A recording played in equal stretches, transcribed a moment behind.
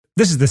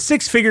This is the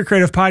Six Figure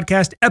Creative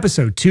Podcast,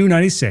 episode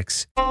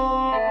 296.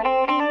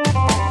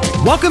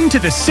 Welcome to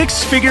the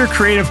Six Figure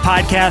Creative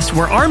Podcast,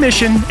 where our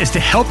mission is to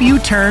help you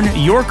turn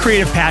your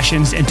creative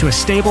passions into a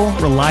stable,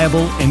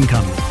 reliable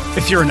income.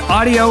 If you're in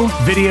audio,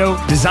 video,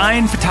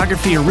 design,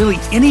 photography, or really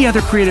any other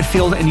creative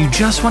field, and you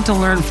just want to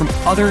learn from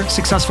other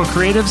successful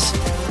creatives,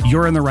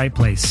 you're in the right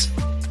place.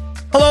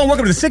 Hello and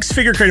welcome to the Six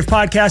Figure Creative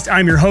Podcast.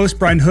 I'm your host,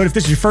 Brian Hood. If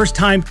this is your first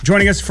time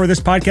joining us for this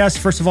podcast,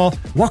 first of all,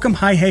 welcome,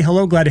 hi, hey,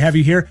 hello, glad to have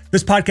you here.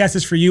 This podcast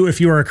is for you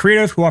if you are a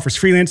creative who offers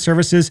freelance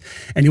services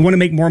and you want to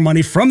make more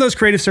money from those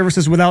creative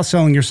services without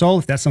selling your soul.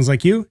 If that sounds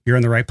like you, you're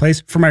in the right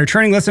place. For my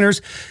returning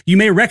listeners, you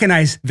may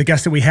recognize the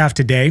guest that we have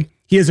today.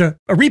 He is a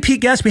repeat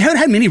guest. We haven't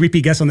had many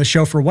repeat guests on the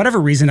show for whatever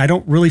reason. I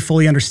don't really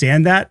fully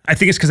understand that. I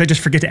think it's because I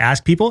just forget to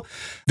ask people.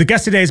 The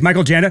guest today is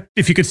Michael Janda.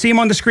 If you could see him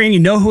on the screen, you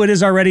know who it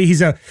is already.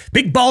 He's a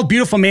big, bald,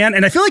 beautiful man.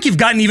 And I feel like you've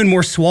gotten even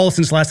more swole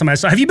since last time I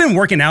saw. Have you been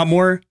working out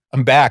more?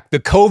 I'm back. The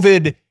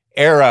COVID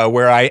era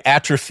where I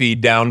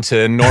atrophied down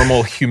to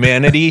normal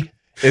humanity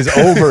is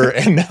over.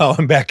 And now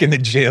I'm back in the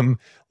gym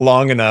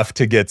long enough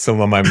to get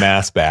some of my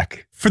mass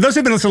back. For those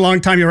who've been listening a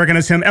long time, you'll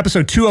recognize him.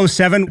 Episode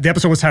 207. The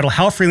episode was titled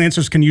How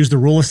Freelancers Can Use the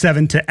Rule of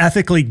Seven to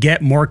Ethically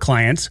Get More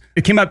Clients.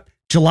 It came up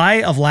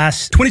July of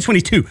last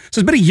 2022. So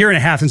it's been a year and a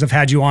half since I've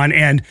had you on,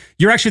 and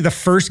you're actually the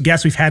first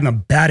guest we've had in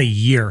about a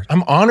year.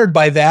 I'm honored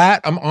by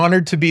that. I'm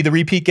honored to be the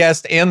repeat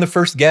guest and the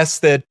first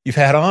guest that you've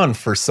had on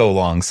for so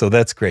long. So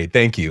that's great.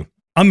 Thank you.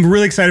 I'm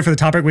really excited for the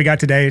topic we got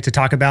today to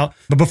talk about.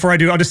 But before I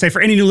do, I'll just say for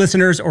any new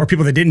listeners or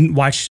people that didn't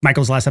watch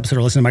Michael's last episode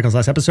or listen to Michael's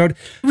last episode,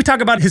 we talk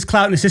about his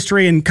clout and his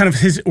history and kind of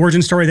his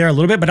origin story there a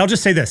little bit. But I'll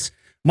just say this.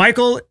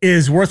 Michael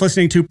is worth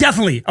listening to,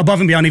 definitely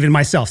above and beyond even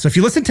myself. So if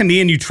you listen to me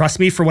and you trust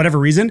me for whatever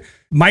reason,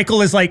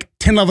 Michael is like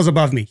 10 levels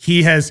above me.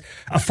 He has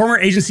a former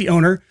agency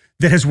owner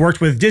that has worked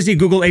with Disney,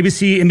 Google,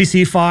 ABC,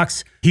 NBC,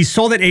 Fox. He's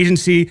sold that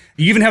agency.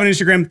 You even have an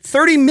Instagram,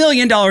 $30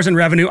 million in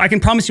revenue. I can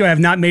promise you I have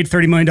not made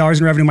 $30 million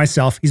in revenue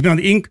myself. He's been on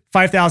the Inc.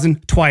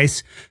 5000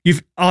 twice.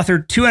 You've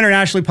authored 2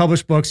 internationally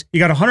published books. You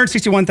got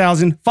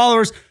 161,000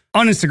 followers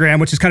on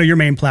Instagram, which is kind of your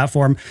main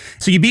platform.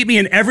 So you beat me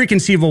in every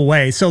conceivable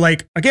way. So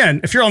like,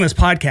 again, if you're on this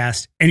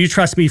podcast and you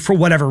trust me for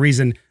whatever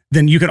reason,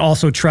 then you can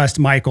also trust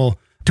Michael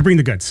to bring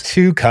the goods.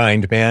 Too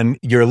kind, man.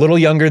 You're a little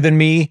younger than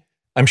me.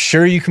 I'm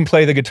sure you can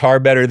play the guitar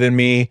better than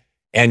me.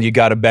 And you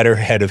got a better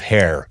head of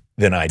hair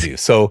than I do.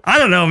 So I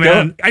don't know,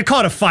 man. I'd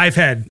call it a 5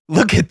 head.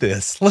 Look at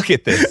this. Look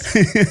at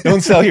this. Don't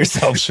sell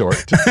yourself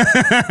short.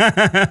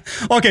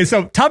 Okay,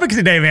 so topic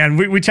today, man.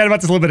 We chatted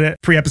about this a little bit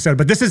at pre-episode,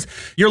 but this is,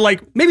 you're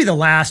like maybe the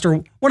last or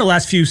one of the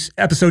last few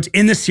episodes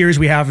in this series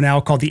we have now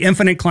called the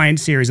Infinite Client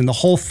Series. And the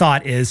whole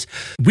thought is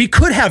we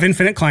could have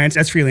infinite clients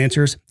as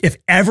freelancers if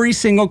every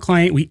single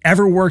client we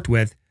ever worked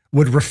with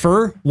would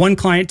refer one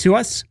client to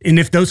us. And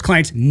if those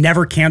clients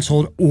never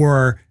canceled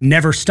or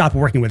never stopped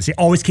working with us, they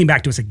always came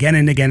back to us again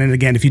and again and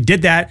again. If you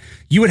did that,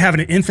 you would have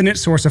an infinite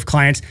source of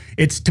clients.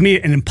 It's, to me,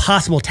 an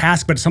impossible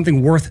task, but it's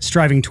something worth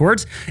striving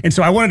towards. And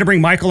so I wanted to bring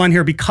Michael on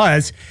here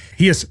because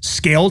he has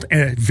scaled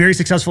a very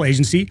successful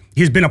agency.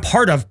 He's been a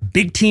part of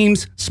big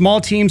teams, small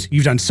teams.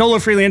 You've done solo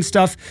freelance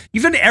stuff.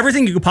 You've done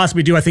everything you could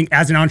possibly do, I think,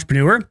 as an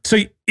entrepreneur. So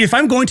if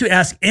I'm going to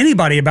ask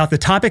anybody about the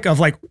topic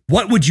of like,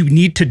 what would you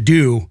need to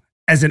do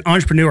as an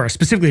entrepreneur,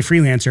 specifically a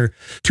freelancer,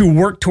 to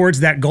work towards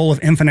that goal of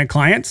infinite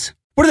clients?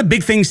 What are the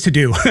big things to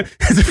do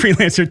as a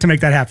freelancer to make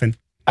that happen?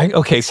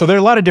 Okay, so there are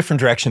a lot of different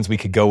directions we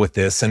could go with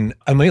this. And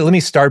let me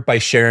start by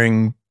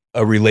sharing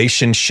a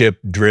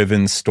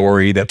relationship-driven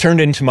story that turned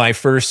into my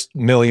first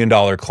 $1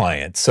 million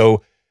client.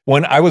 So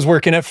when I was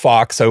working at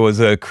Fox, I was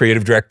a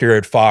creative director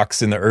at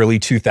Fox in the early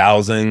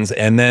 2000s.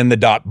 And then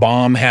the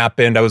 .bomb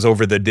happened. I was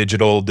over the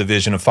digital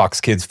division of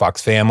Fox Kids,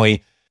 Fox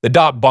Family. The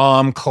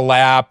 .bomb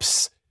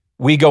collapse.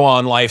 We go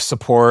on life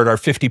support. Our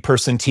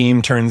 50-person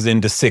team turns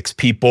into 6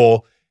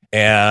 people,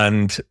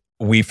 and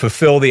we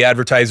fulfill the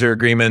advertiser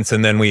agreements,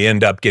 and then we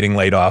end up getting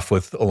laid off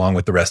along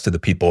with the rest of the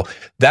people.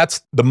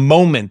 That's the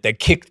moment that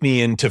kicked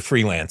me into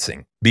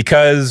freelancing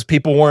because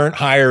people weren't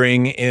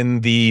hiring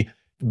in the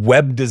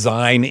web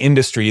design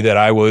industry that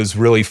I was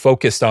really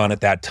focused on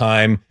at that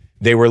time.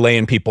 They were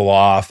laying people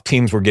off.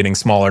 Teams were getting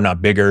smaller,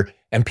 not bigger,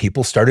 and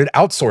people started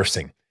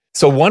outsourcing.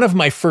 So one of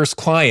my first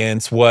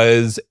clients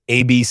was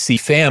ABC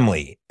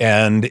Family,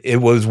 and it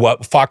was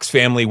what Fox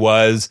Family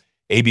was.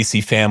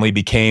 ABC Family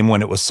became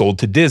when it was sold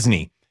to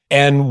Disney.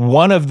 And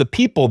one of the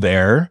people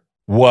there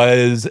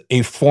was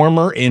a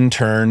former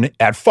intern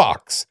at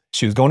Fox.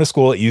 She was going to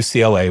school at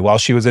UCLA. While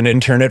she was an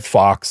intern at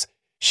Fox,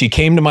 she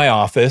came to my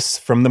office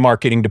from the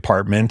marketing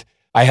department.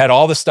 I had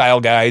all the style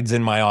guides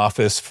in my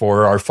office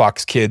for our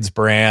Fox Kids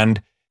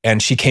brand.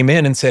 And she came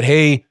in and said,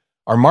 "Hey,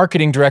 our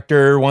marketing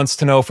director wants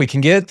to know if we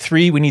can get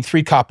we need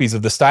 3 copies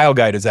of the style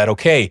guide. Is that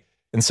okay?"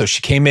 And so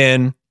she came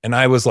in and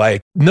I was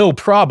like, "No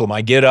problem."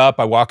 I get up,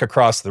 I walk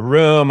across the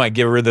room, I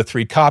give her the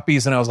 3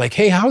 copies. And I was like,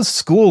 "Hey, how's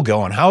school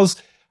going? How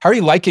are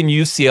you liking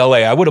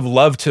UCLA? I would have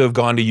loved to have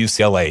gone to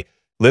UCLA,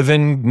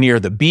 living near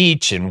the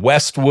beach in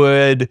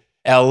Westwood,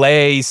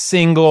 LA,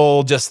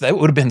 single, that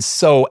would have been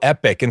so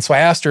epic." And so I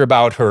asked her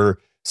about her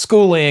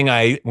schooling.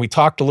 We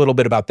talked a little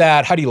bit about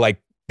that. How do you like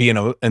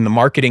being in the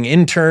marketing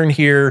intern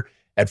here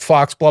at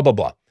Fox, blah, blah,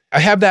 blah. I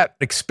have that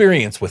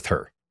experience with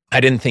her. I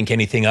didn't think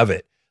anything of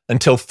it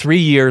until 3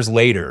 years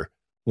later,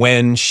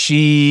 when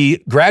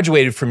she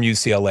graduated from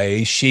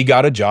UCLA, she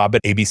got a job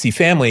at ABC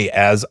Family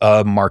as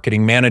a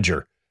marketing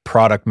manager,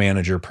 product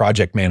manager,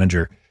 project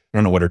manager. I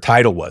don't know what her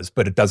title was,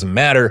 but it doesn't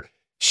matter.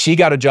 She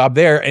got a job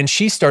there and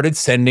she started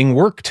sending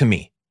work to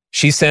me.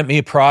 She sent me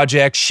a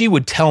project. She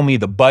would tell me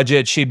the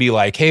budget. She'd be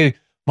like, hey,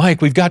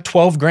 Mike, we've got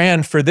 12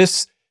 grand for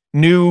this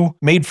new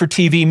made for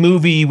TV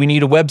movie. We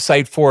need a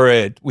website for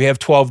it. We have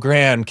 12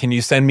 grand. Can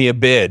you send me a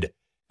bid?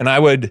 And I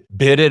would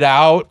bid it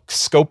out,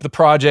 scope the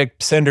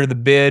project, send her the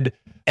bid.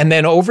 And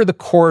then over the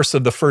course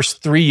of the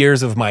first 3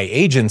 years of my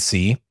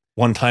agency,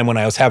 one time when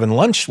I was having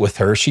lunch with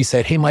her, she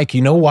said, hey, Mike,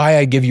 you know why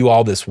I give you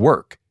all this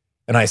work?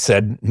 And I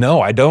said,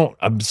 no, I don't.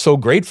 I'm so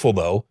grateful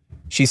though.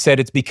 She said,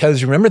 it's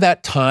because remember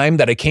that time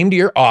that I came to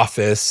your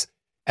office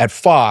at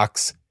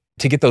Fox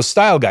to get those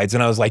style guides?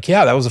 And I was like,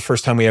 yeah, that was the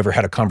first time we ever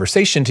had a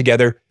conversation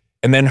together.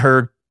 And then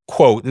her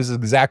quote, this is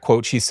the exact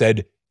quote, she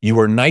said, you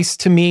were nice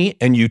to me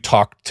and you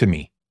talked to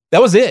me.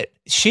 That was it.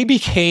 She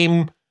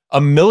became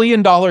 $1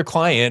 million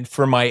client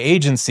for my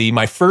agency,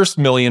 my first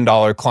 $1 million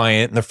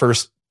client in the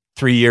first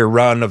 3-year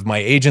run of my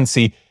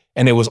agency.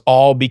 And it was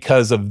all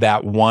because of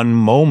that one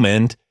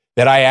moment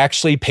that I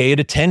actually paid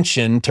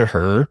attention to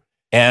her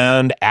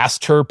and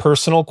asked her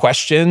personal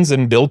questions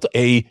and built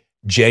a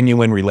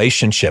genuine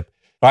relationship.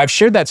 I've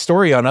shared that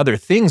story on other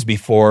things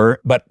before,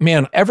 but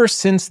man, ever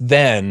since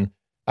then,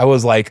 I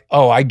was like,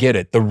 oh, I get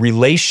it. The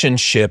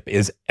relationship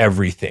is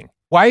everything.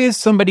 Why is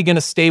somebody going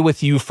to stay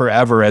with you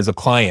forever as a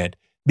client?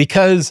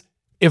 Because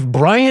if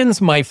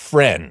Brian's my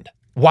friend,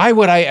 why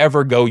would I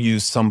ever go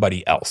use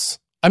somebody else?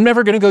 I'm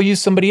never going to go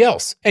use somebody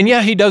else. And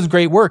yeah, he does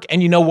great work.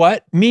 And you know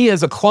what? Me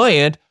as a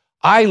client,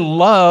 I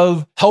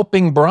love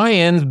helping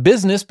Brian's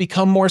business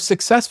become more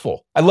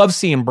successful. I love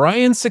seeing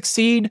Brian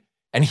succeed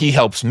and he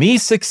helps me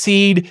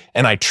succeed.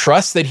 And I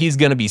trust that he's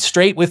going to be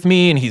straight with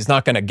me and he's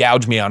not going to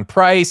gouge me on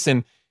price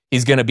and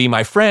he's going to be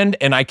my friend.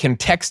 And I can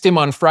text him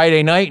on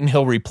Friday night and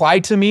he'll reply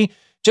to me.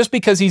 Just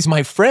because he's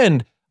my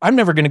friend, I'm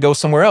never going to go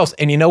somewhere else.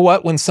 And you know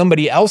what? When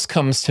somebody else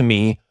comes to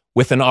me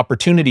with an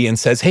opportunity and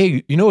says,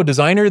 hey, you know a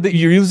designer that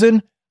you're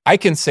using? I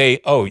can say,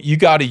 oh, you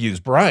got to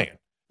use Brian.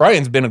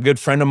 Brian's been a good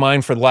friend of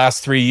mine for the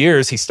last 3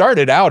 years. He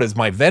started out as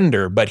my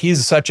vendor, but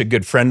he's such a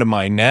good friend of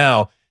mine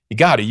now. You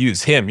got to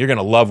use him. You're going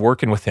to love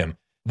working with him.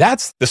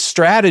 That's the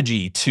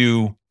strategy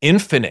to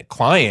infinite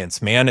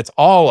clients, man. It's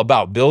all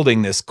about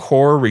building this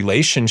core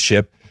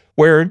relationship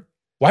where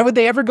why would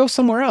they ever go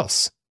somewhere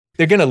else?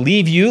 They're going to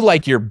leave you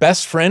like your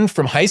best friend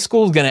from high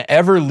school is going to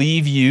ever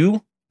leave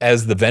you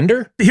as the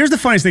vendor? Here's the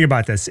funniest thing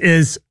about this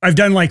is I've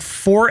done like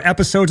 4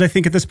 episodes, I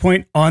think at this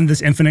point on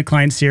this Infinite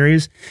Client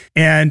series.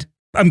 And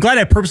I'm glad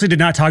I purposely did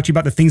not talk to you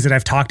about the things that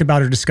I've talked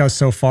about or discussed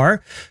so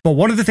far. But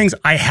one of the things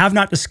I have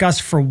not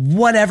discussed for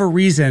whatever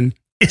reason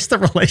is the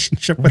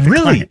relationship with the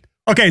client.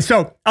 Okay,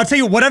 so I'll tell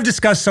you what I've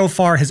discussed so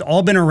far has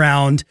all been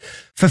around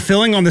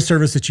fulfilling on the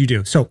service that you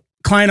do. So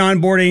client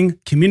onboarding,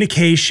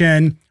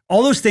 communication,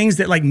 all those things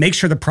that like make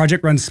sure the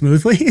project runs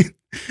smoothly.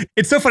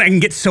 It's so funny. I can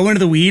get so into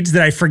the weeds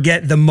that I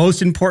forget the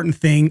most important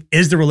thing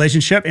is the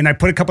relationship. And I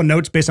put a couple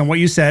notes based on what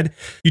you said.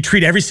 You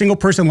treat every single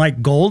person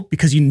like gold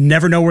because you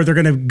never know where they're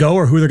going to go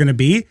or who they're going to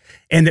be.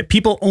 And that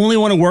people only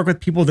want to work with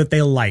people that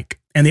they like.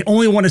 And they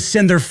only want to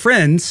send their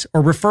friends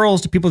or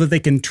referrals to people that they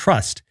can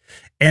trust.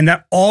 And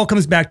that all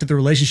comes back to the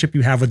relationship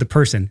you have with the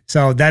person.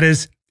 So that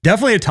is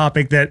definitely a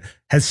topic that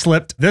has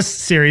slipped this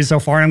series so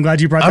far. I'm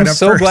glad you brought that up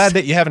first. I'm so glad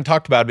that you haven't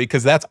talked about it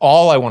because that's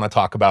all I want to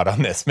talk about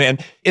on this, man.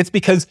 It's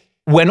because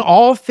when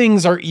all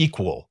things are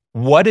equal,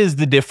 what is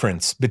the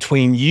difference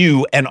between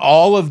you and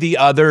all of the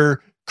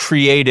other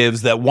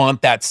creatives that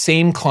want that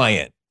same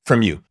client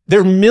from you? There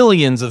are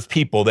millions of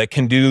people that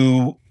can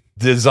do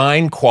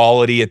design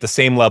quality at the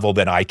same level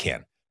that I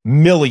can.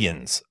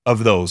 Millions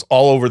of those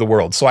all over the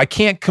world. So I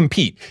can't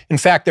compete. In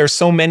fact, there's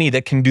so many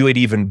that can do it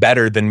even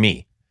better than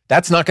me.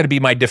 That's not going to be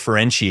my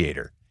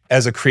differentiator.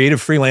 As a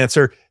creative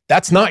freelancer,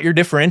 that's not your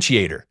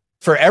differentiator.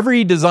 For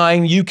every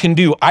design you can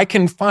do, I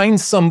can find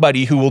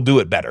somebody who will do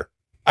it better.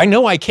 I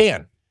know I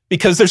can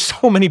because there's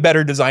so many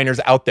better designers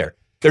out there.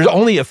 There's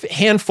only a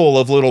handful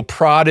of little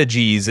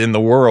prodigies in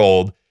the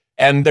world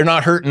and they're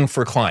not hurting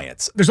for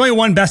clients. There's only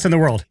one best in the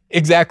world.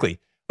 Exactly.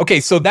 Okay,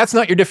 so that's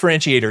not your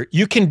differentiator.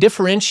 You can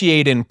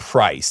differentiate in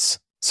price.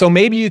 So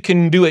maybe you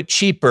can do it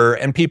cheaper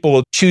and people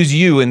will choose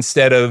you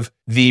instead of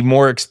the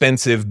more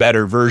expensive,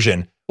 better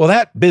version. Well,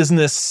 that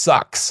business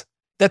sucks.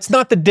 That's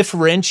not the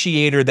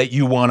differentiator that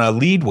you want to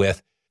lead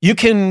with. You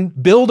can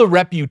build a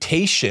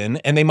reputation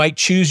and they might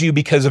choose you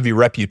because of your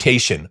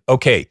reputation.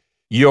 Okay,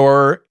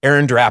 you're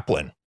Aaron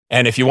Draplin.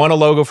 And if you want a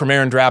logo from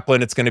Aaron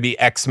Draplin, it's going to be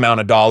X amount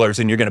of dollars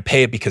and you're going to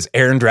pay it because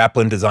Aaron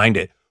Draplin designed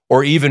it.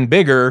 Or even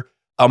bigger,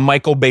 a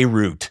Michael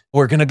Beirut.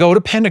 We're going to go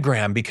to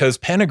Pentagram because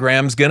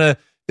Pentagram's going to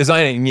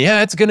design it. And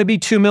yeah, it's going to be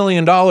 $2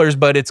 million,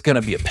 but it's going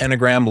to be a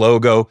Pentagram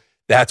logo.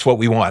 That's what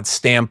we want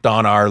stamped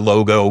on our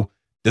logo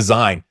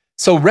design.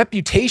 So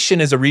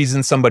reputation is a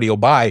reason somebody will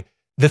buy.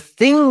 the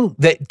thing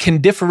that can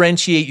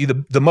differentiate you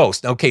the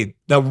most. Okay,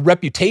 now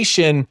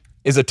reputation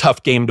is a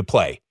tough game to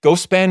play. Go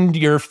spend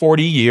your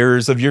 40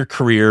 years of your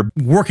career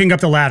working up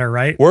the ladder,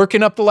 right?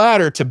 Working up the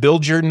ladder to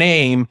build your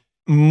name.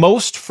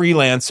 Most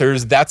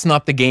freelancers, that's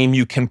not the game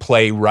you can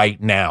play right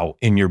now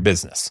in your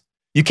business.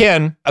 You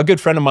can. A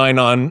good friend of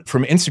mine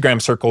from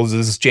Instagram circles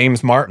is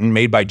James Martin,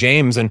 Made by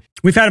James. And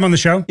we've had him on the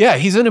show. Yeah,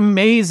 he's an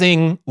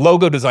amazing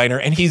logo designer,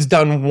 and he's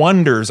done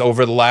wonders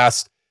over the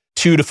last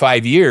 2 to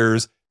 5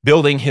 years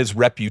building his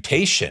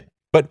reputation.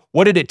 But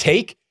what did it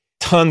take?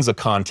 Tons of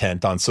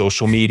content on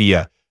social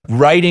media,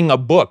 writing a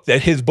book.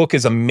 That his book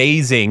is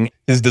amazing.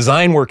 His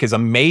design work is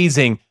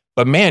amazing.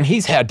 But man,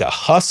 he's had to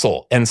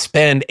hustle and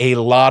spend a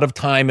lot of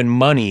time and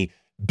money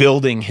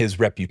building his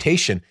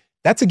reputation.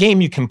 That's a game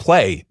you can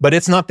play, but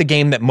it's not the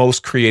game that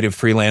most creative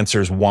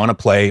freelancers want to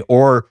play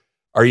or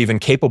are even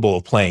capable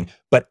of playing.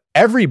 But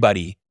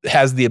everybody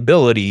has the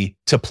ability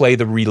to play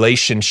the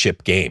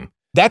relationship game.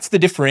 That's the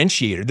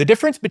differentiator. The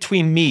difference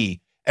between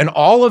me and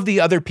all of the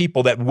other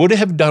people that would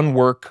have done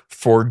work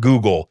for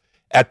Google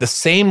at the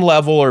same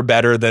level or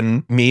better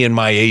than me and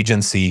my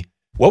agency,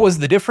 what was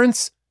the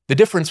difference? The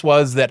difference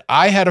was that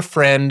I had a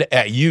friend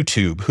at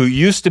YouTube who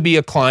used to be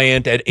a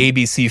client at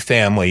ABC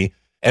Family.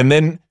 And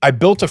then I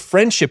built a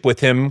friendship with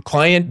him,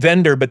 client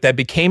vendor, but that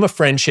became a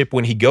friendship.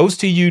 When he goes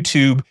to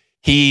YouTube,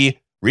 he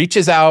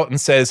reaches out and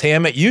says, hey,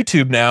 I'm at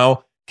YouTube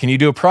now. Can you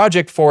do a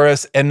project for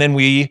us? And then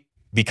we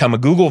become a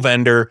Google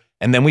vendor.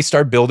 And then we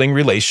start building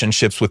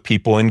relationships with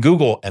people in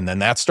Google. And then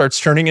that starts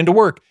turning into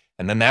work.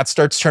 And then that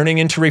starts turning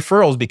into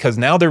referrals because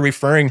now they're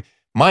referring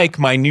Mike,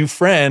 my new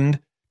friend,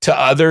 to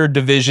other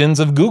divisions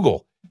of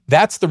Google.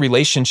 That's the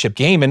relationship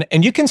game.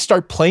 And you can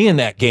start playing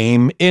that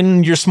game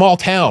in your small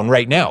town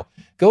right now.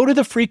 Go to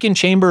the freaking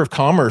Chamber of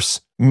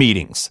Commerce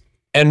meetings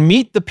and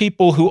meet the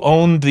people who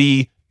own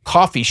the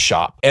coffee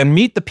shop and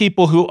meet the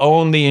people who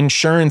own the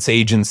insurance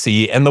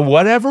agency and the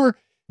whatever.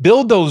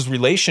 Build those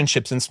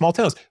relationships in small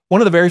towns.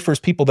 One of the very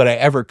first people that I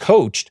ever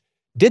coached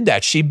did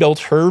that. She built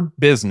her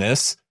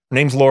business. Her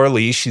name's Laura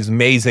Lee. She's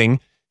amazing.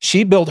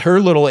 She built her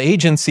little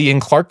agency in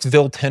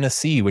Clarksville,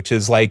 Tennessee, which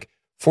is like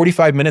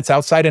 45 minutes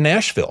outside of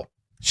Nashville.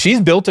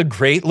 She's built a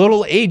great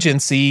little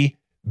agency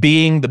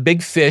being the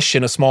big fish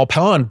in a small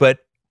pond, but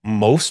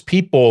most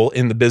people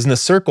in the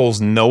business circles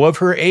know of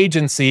her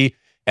agency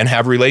and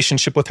have a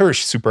relationship with her.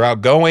 She's super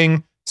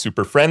outgoing,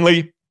 super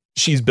friendly.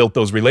 She's built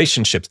those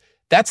relationships.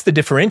 That's the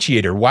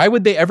differentiator. Why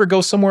would they ever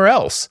go somewhere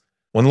else?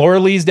 When Laura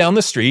Lee's down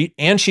the street,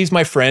 and she's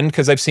my friend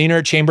because I've seen her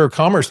at Chamber of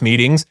Commerce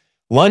meetings,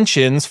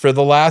 luncheons for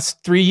the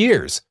last 3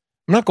 years.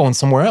 I'm not going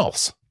somewhere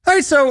else. All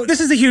right, so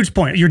this is a huge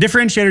point. Your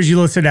differentiators you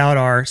listed out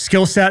are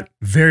skill set,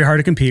 very hard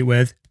to compete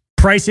with.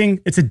 Pricing,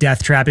 it's a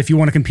death trap. If you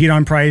want to compete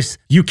on price,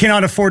 you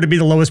cannot afford to be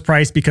the lowest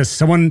price because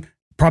someone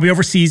probably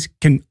overseas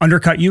can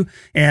undercut you.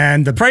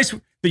 And the price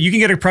that you can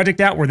get a project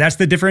at where that's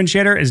the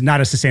differentiator is not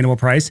a sustainable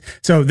price.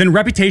 So then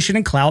reputation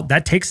and clout,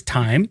 that takes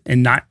time.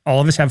 And not all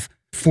of us have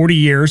 40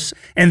 years.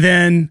 And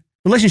then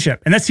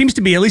relationship. And that seems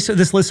to be, at least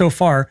this list so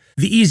far,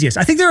 the easiest.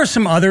 I think there are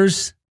some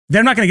others that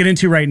I'm not going to get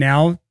into right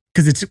now,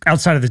 because it's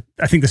outside of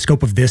the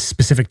scope of this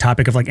specific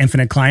topic of like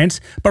infinite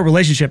clients, but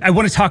relationship. I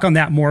want to talk on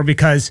that more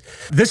because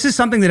this is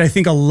something that I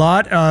think a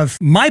lot of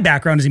my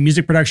background is in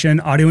music production,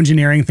 audio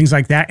engineering, things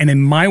like that. And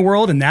in my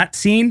world, in that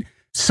scene,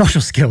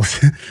 social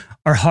skills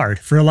are hard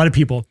for a lot of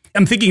people.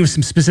 I'm thinking of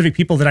some specific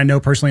people that I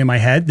know personally in my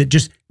head that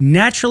just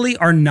naturally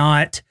are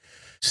not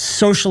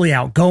socially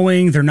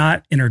outgoing. They're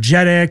not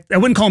energetic. I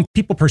wouldn't call them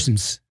people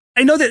persons.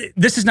 I know that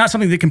this is not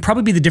something that can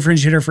probably be the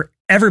differentiator for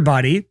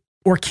everybody.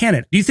 Or can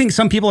it? Do you think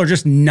some people are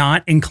just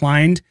not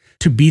inclined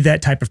to be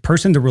that type of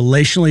person, the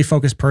relationally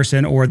focused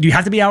person? Or do you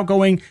have to be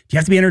outgoing? Do you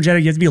have to be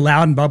energetic? Do you have to be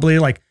loud and bubbly?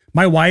 Like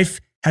my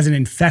wife has an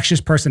infectious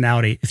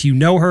personality. If you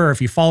know her, or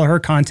if you follow her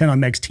content on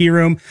Meg's Tea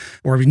Room,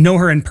 or if you know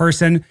her in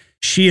person,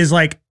 she is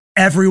like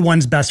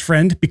everyone's best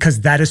friend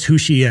because that is who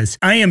she is.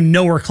 I am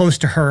nowhere close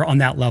to her on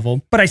that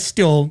level, but I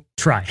still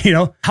try. You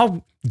know,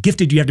 how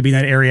gifted do you have to be in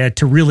that area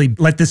to really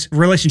let this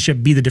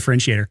relationship be the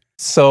differentiator?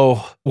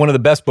 So one of the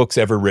best books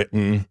ever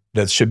written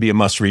that should be a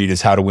must read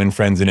is How to Win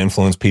Friends and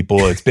Influence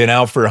People. It's been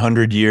out for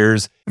 100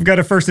 years. I've got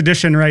a first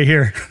edition right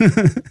here.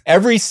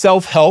 Every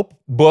self-help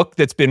book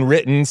that's been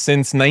written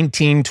since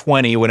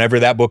 1920, whenever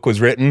that book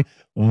was written,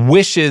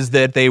 wishes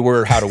that they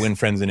were How to Win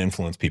Friends and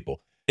Influence People.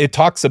 It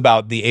talks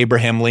about the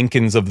Abraham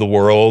Lincolns of the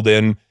world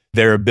and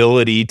their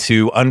ability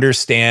to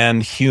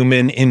understand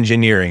human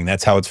engineering.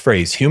 That's how it's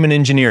phrased, human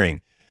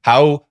engineering.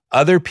 How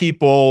other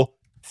people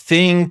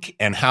think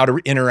and how to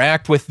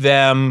interact with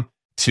them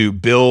to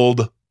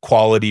build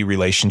quality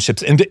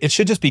relationships. And it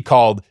should just be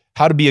called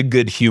How to Be a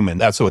Good Human.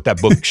 That's what that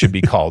book should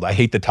be called. I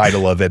hate the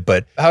title of it,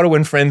 but How to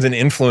Win Friends and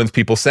Influence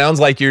People sounds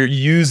like you're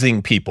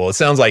using people. It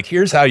sounds like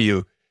here's how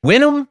you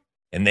win them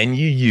and then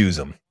you use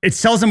them. It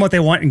sells them what they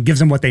want and gives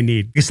them what they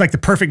need. It's like the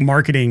perfect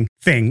marketing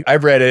thing.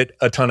 I've read it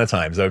a ton of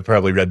times. I've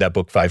probably read that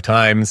book 5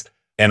 times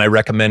and I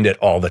recommend it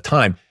all the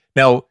time.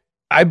 Now,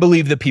 I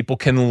believe that people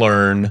can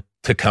learn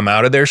to come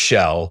out of their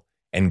shell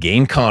and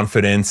gain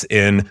confidence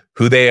in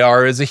who they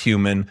are as a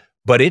human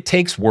but it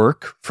takes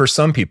work for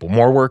some people,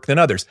 more work than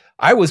others.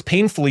 I was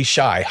painfully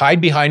shy,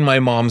 hide behind my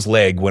mom's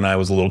leg when I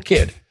was a little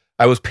kid.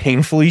 I was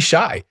painfully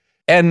shy.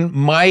 And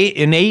my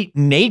innate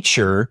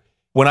nature,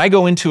 when I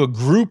go into a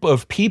group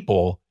of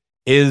people,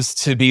 is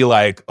to be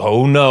like,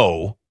 oh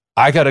no,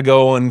 I got to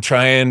go and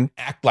try and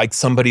act like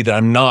somebody that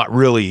I'm not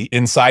really.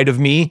 Inside of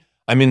me,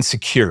 I'm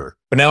insecure.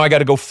 But now I got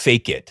to go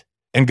fake it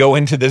and go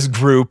into this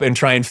group and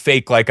try and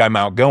fake like I'm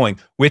outgoing,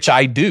 which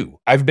I do.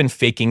 I've been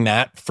faking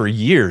that for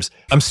years.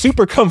 I'm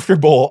super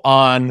comfortable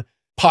on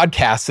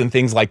podcasts and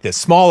things like this,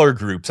 smaller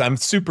groups. I'm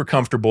super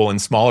comfortable in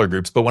smaller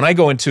groups. But when I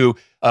go into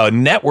a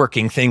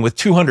networking thing with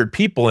 200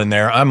 people in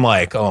there, I'm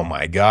like, oh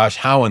my gosh,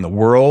 how in the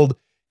world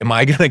am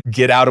I going to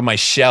get out of my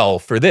shell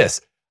for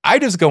this? I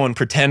just go and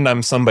pretend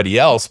I'm somebody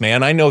else,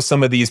 man. I know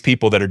some of these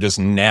people that are just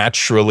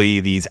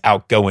naturally these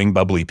outgoing,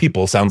 bubbly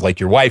people. Sounds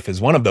like your wife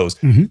is one of those.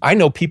 Mm-hmm. I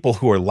know people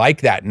who are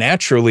like that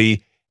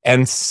naturally.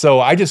 And so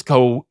I just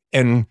go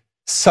and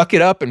suck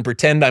it up and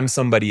pretend I'm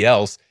somebody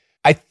else.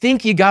 I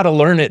think you got to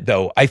learn it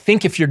though. I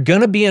think if you're going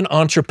to be an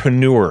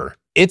entrepreneur,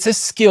 it's a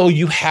skill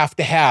you have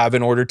to have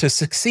in order to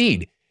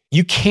succeed.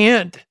 You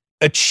can't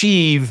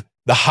achieve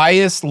the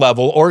highest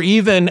level or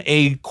even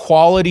a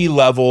quality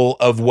level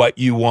of what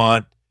you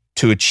want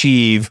to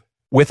achieve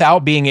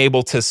without being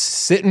able to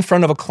sit in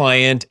front of a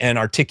client and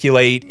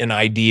articulate an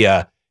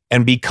idea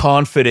and be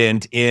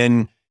confident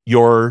in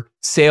your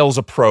sales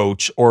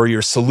approach or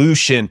your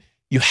solution.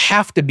 You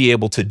have to be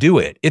able to do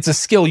it. It's a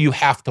skill you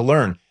have to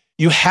learn.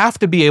 You have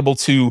to be able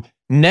to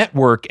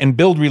network and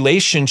build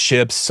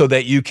relationships so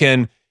that you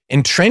can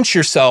entrench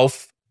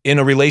yourself in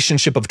a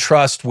relationship of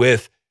trust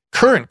with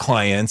current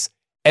clients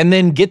and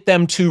then get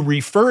them to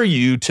refer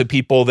you to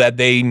people that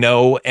they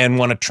know and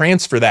want to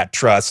transfer that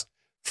trust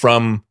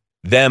from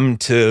them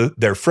to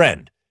their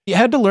friend. You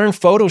had to learn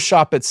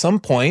Photoshop at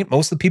some point.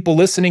 Most of the people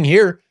listening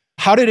here,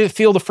 how did it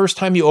feel the first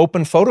time you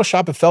opened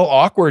Photoshop? It felt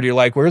awkward. You're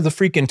like, where's the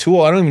freaking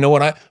tool? I don't even know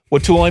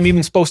what tool I'm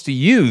even supposed to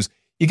use.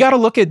 You got to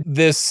look at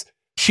this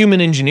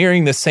human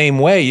engineering the same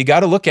way. You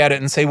got to look at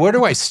it and say, where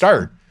do I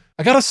start?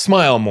 I got to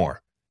smile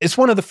more. It's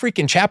one of the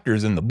freaking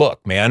chapters in the book,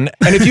 man.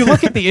 And if you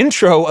look at the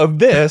intro of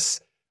this,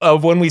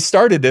 of when we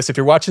started this, if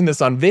you're watching this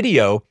on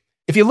video,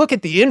 if you look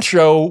at the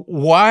intro,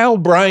 while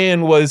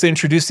Brian was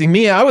introducing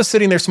me, I was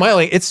sitting there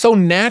smiling. It's so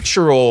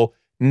natural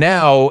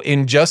now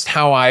in just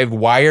how I've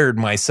wired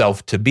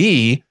myself to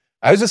be.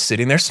 I was just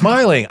sitting there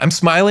smiling. I'm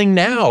smiling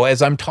now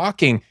as I'm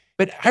talking,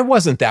 but I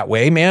wasn't that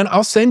way, man.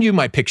 I'll send you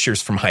my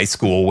pictures from high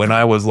school when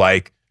I was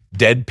like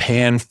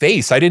deadpan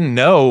face. I didn't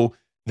know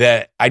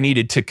that I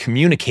needed to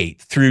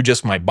communicate through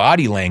just my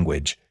body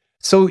language.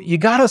 So you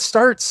got to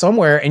start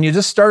somewhere and you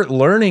just start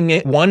learning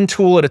it one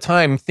tool at a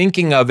time,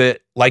 thinking of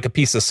it like a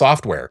piece of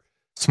software.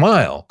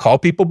 Smile, call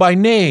people by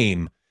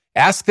name,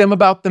 ask them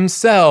about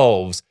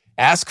themselves,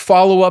 ask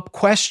follow-up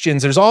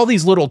questions. There's all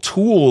these little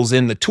tools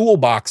in the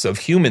toolbox of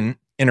human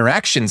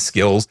interaction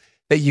skills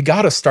that you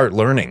got to start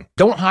learning.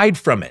 Don't hide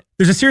from it.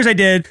 There's a series I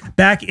did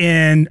back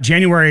in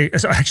January,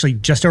 so actually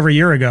just over a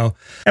year ago,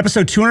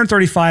 episode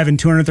 235 and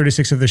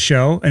 236 of the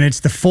show. And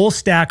it's the Full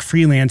Stack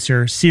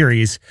Freelancer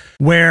series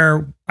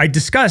where I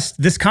discussed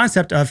this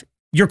concept of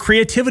your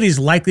creativity is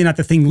likely not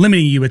the thing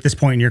limiting you at this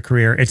point in your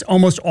career. It's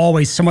almost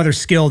always some other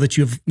skill that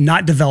you have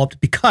not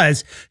developed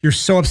because you're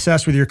so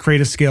obsessed with your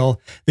creative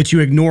skill that you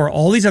ignore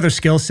all these other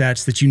skill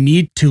sets that you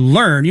need to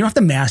learn. You don't have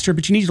to master,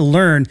 but you need to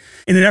learn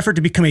in an effort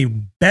to become a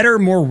better,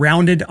 more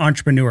rounded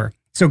entrepreneur.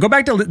 So go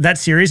back to that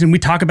series and we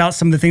talk about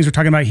some of the things we're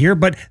talking about here,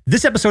 but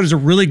this episode is a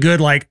really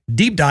good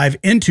deep dive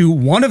into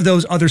one of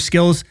those other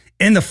skills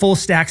in the full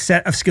stack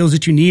set of skills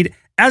that you need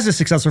as a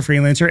successful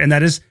freelancer, and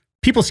that is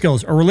people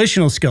skills or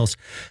relational skills.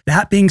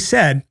 That being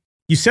said,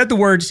 you said the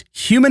words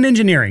human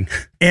engineering,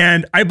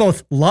 and I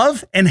both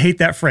love and hate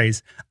that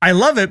phrase. I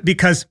love it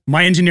because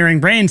my engineering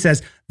brain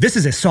says, this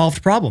is a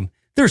solved problem.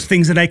 There's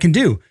things that I can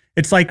do.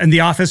 It's like in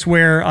The Office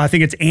where I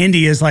think it's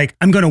Andy is like,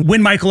 I'm going to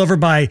win Michael over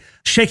by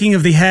shaking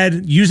of the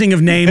head, using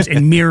of names,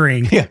 and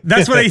mirroring. Yeah.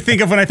 That's what I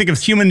think of when I think of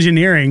human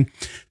engineering.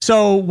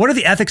 So what are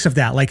the ethics of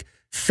that? Like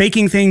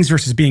faking things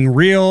versus being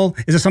real?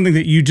 Is it something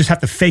that you just have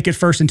to fake it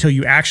first until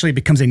you actually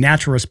becomes a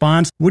natural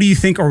response? What do you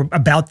think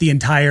about the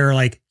entire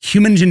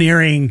human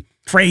engineering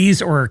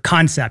phrase or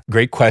concept?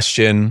 Great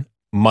question.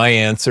 My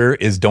answer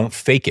is don't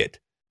fake it.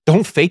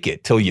 Don't fake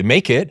it till you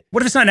make it.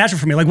 What if it's not natural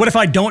for me? What if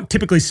I don't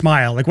typically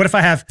smile? What if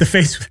I have the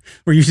face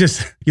where you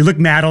look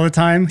mad all the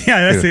time?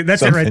 Yeah, that's it.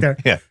 That's it right there.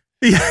 Yeah.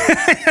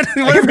 I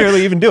can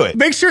barely even do it.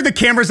 Make sure the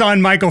camera's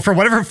on Michael for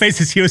whatever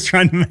faces he was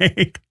trying to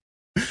make.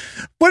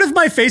 What if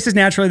my face is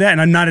naturally that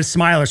and I'm not a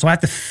smiler? So I have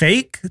to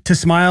fake to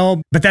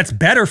smile, but that's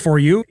better for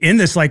you in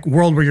this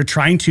world where you're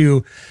trying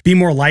to be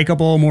more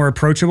likable, more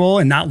approachable,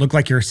 and not look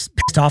like you're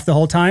pissed off the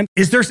whole time.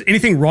 Is there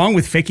anything wrong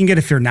with faking it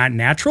if you're not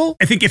natural?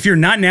 I think if you're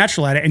not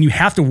natural at it and you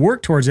have to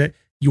work towards it,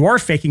 you are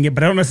faking it,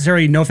 but I don't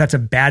necessarily know if that's a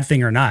bad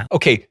thing or not.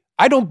 Okay,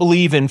 I don't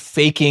believe in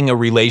faking a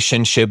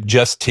relationship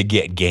just to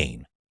get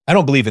gain. I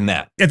don't believe in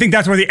that. I think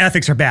that's where the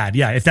ethics are bad.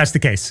 Yeah, if that's the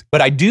case.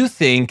 But I do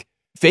think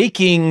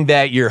faking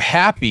that you're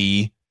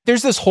happy,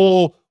 there's this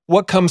whole,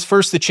 what comes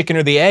first, the chicken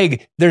or the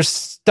egg? There's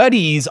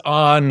studies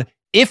on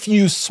if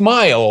you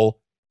smile,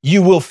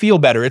 you will feel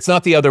better. It's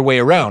not the other way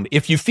around.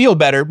 If you feel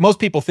better, most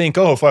people think,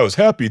 oh, if I was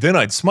happy, then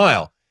I'd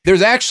smile.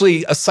 There's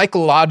actually a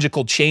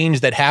psychological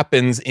change that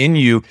happens in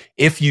you.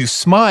 If you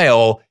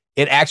smile,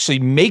 it actually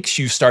makes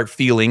you start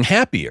feeling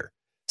happier.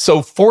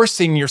 So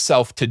forcing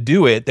yourself to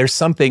do it, there's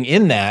something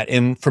in that.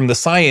 And from the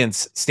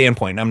science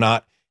standpoint, I'm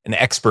not an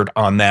expert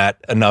on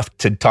that enough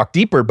to talk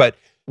deeper, but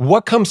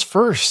what comes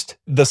first,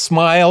 the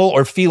smile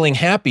or feeling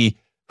happy?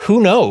 Who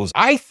knows?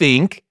 I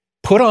think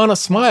put on a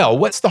smile.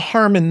 What's the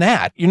harm in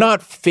that? You're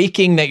not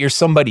faking that you're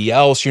somebody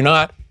else. You're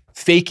not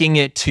faking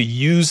it to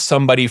use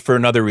somebody for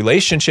another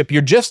relationship.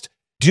 You're just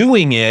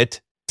doing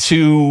it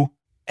to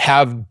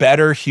have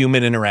better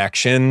human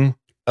interaction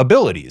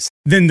abilities.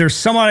 Then there's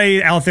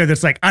somebody out there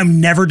that's like,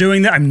 I'm never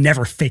doing that. I'm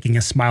never faking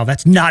a smile.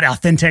 That's not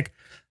authentic.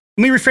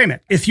 Let me reframe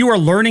it. If you are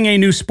learning a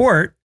new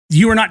sport,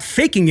 you are not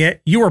faking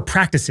it, you are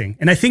practicing.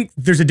 And I think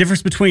there's a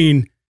difference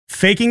between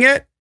faking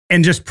it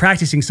and just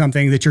practicing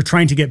something that you're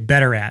trying to get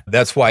better at.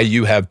 That's why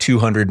you have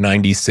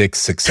 296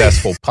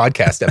 successful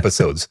podcast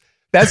episodes.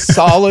 That's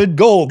solid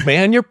gold,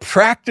 man. You're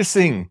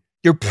practicing.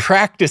 You're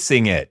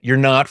practicing it. You're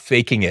not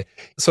faking it.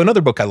 So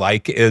another book I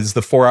like is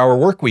The 4-Hour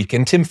Workweek.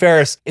 And Tim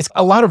Ferriss, it's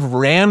a lot of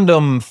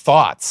random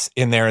thoughts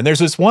in there. And there's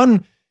this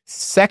one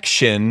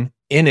section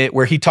in it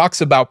where he talks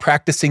about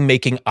practicing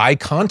making eye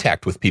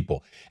contact with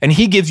people. And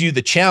he gives you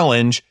the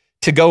challenge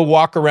to go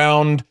walk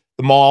around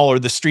the mall or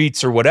the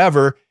streets or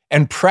whatever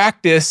and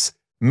practice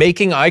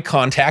making eye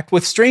contact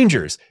with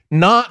strangers.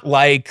 Not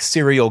like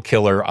serial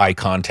killer eye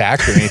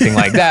contact or anything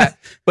like that,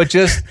 but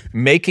just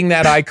making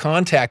that eye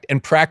contact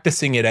and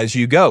practicing it as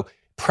you go.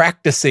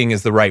 Practicing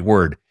is the right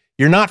word.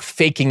 You're not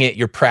faking it,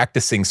 you're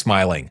practicing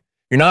smiling.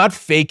 You're not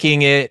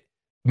faking it,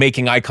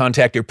 making eye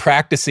contact, you're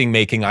practicing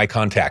making eye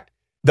contact.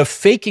 The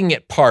faking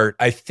it part,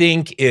 I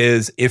think,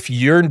 is if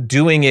you're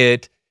doing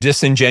it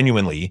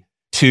disingenuinely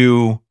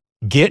to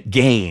get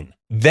gain,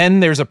 then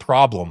there's a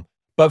problem.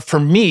 But for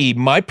me,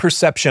 my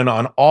perception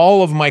on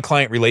all of my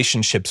client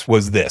relationships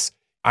was this.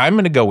 I'm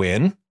going to go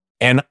in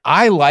and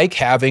I like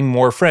having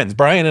more friends.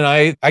 Brian and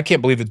I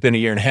can't believe it's been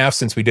 1.5 years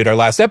since we did our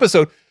last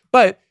episode,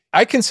 but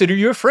I consider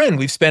you a friend.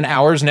 We've spent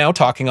hours now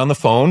talking on the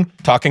phone,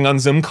 talking on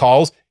Zoom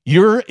calls.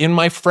 You're in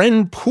my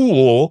friend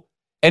pool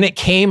and it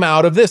came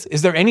out of this.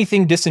 Is there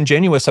anything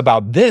disingenuous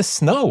about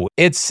this? No,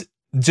 it's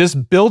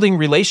just building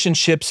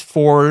relationships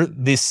for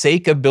the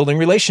sake of building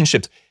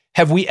relationships.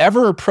 Have we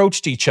ever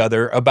approached each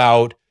other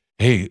about,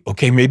 hey,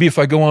 okay, maybe if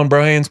I go on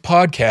Brian's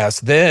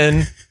podcast,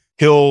 then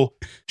he'll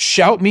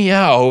shout me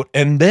out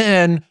and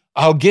then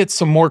I'll get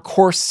some more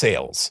course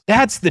sales.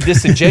 That's the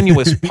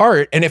disingenuous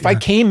part. And if I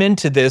came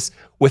into this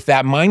with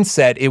that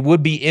mindset, it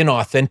would be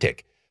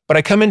inauthentic. But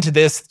I come into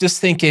this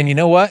just thinking, you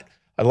know what?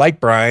 I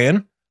like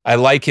Brian. I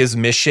like his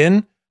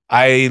mission.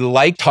 I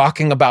like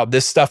talking about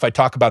this stuff. I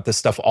talk about this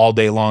stuff all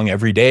day long,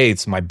 every day.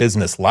 It's my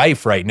business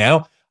life right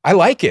now. I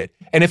like it.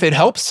 And if it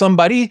helps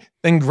somebody,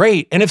 then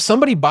great. And if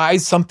somebody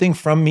buys something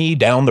from me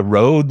down the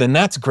road, then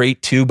that's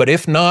great too. But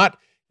if not,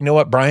 you know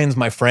what? Brian's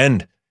my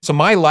friend. So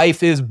my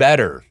life is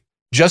better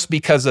just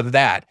because of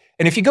that.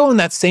 And if you go in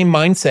that same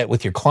mindset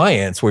with your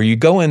clients, where you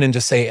go in and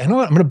just say, you know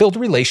what? I'm going to build a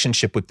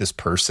relationship with this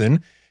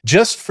person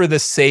just for the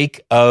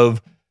sake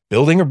of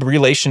building a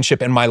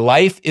relationship. And my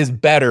life is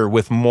better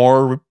with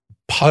more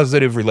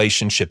positive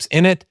relationships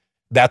in it.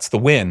 That's the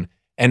win.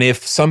 And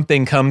if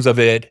something comes of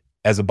it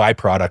as a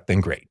byproduct, then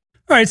great.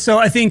 All right. So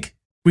I think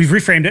we've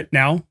reframed it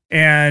now.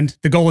 And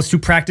the goal is to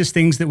practice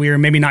things that we are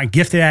maybe not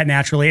gifted at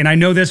naturally. And I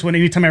know this when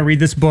anytime I read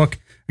this book,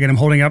 again, I'm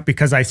holding up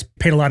because I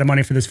paid a lot of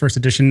money for this first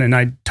edition and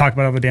I talk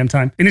about it all the damn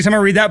time. Anytime I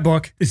read that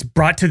book, it's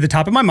brought to the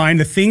top of my mind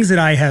the things that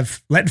I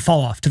have let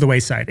fall off to the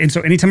wayside. And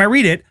so anytime I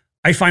read it,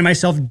 I find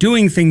myself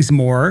doing things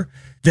more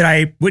that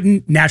I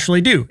wouldn't naturally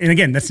do. And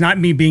again, that's not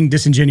me being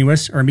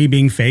disingenuous or me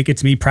being fake.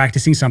 It's me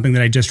practicing something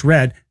that I just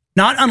read,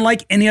 not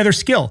unlike any other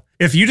skill.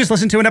 If you just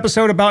listened to an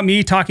episode about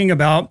me talking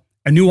about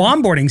a new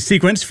onboarding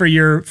sequence for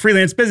your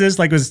freelance business,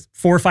 like it was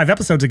 4 or 5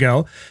 episodes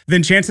ago,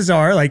 then chances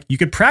are like you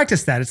could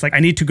practice that. It's like, I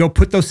need to go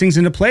put those things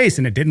into place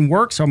and it didn't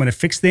work. So I'm going to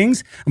fix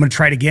things. I'm going to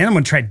try it again. I'm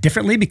going to try it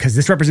differently because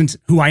this represents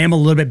who I am a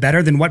little bit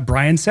better than what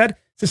Brian said.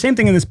 It's the same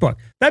thing in this book.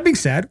 That being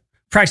said,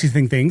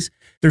 practicing things,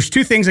 there's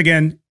 2 things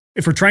again.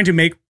 If we're trying to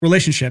make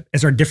relationship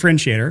as our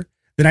differentiator,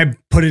 then I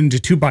put it into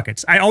 2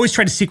 buckets. I always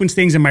try to sequence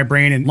things in my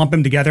brain and lump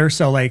them together.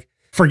 So like,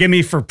 forgive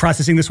me for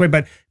processing this way,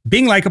 but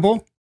being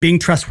likable, being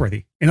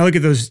trustworthy. And I look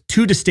at those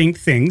 2 distinct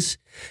things.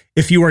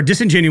 If you are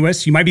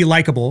disingenuous, you might be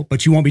likable,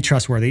 but you won't be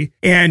trustworthy.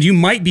 And you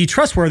might be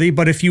trustworthy,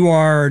 but if you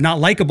are not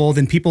likable,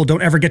 then people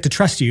don't ever get to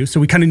trust you.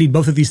 So we kind of need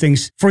both of these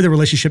things for the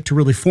relationship to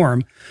really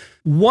form.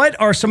 What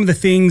are some of the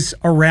things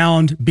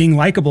around being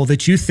likable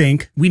that you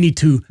think we need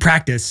to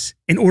practice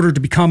in order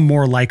to become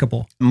more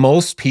likable?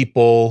 Most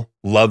people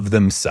love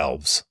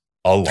themselves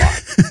a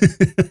lot.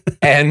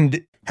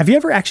 And have you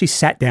ever actually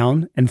sat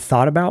down and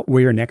thought about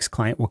where your next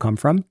client will come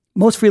from?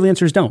 Most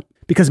freelancers don't,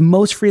 because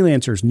most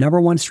freelancers' number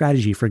one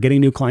strategy for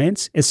getting new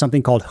clients is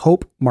something called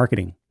hope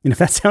marketing. And if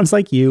that sounds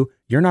like you,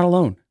 you're not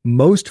alone.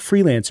 Most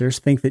freelancers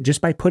think that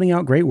just by putting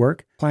out great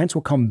work, clients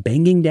will come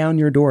banging down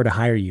your door to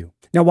hire you.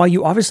 Now, while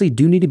you obviously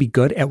do need to be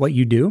good at what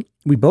you do,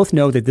 we both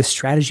know that this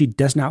strategy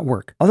does not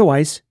work.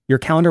 Otherwise, your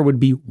calendar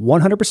would be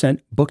 100%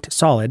 booked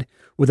solid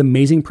with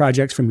amazing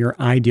projects from your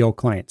ideal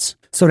clients.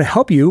 So to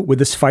help you with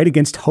this fight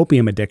against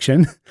hopium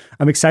addiction,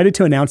 I'm excited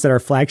to announce that our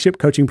flagship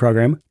coaching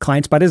program,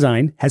 Clients by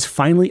Design, has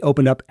finally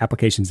opened up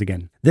applications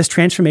again. This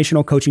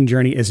transformational coaching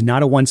journey is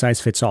not a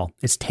one-size-fits-all.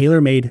 It's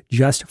tailor-made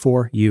just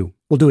for you.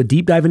 We'll do a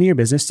deep dive into your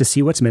business to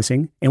see what's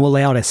missing, and we'll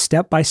lay out a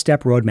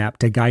step-by-step roadmap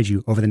to guide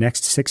you over the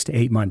next 6 to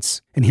 8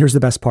 months. And here's the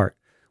best part.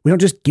 We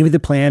don't just give you the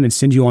plan and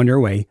send you on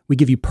your way. We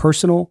give you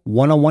personal,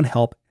 one-on-one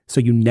help so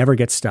you never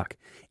get stuck.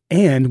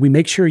 And we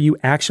make sure you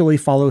actually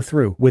follow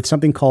through with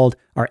something called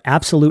our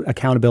absolute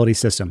accountability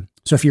system.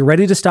 So if you're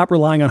ready to stop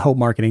relying on hope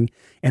marketing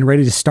and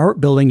ready to start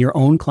building your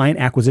own client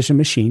acquisition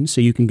machine so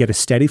you can get a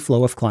steady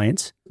flow of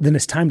clients, then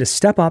it's time to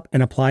step up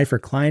and apply for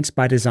Clients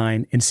by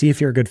Design and see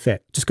if you're a good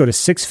fit. Just go to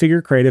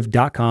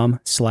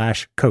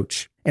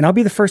sixfigurecreative.com/coach. And I'll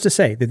be the first to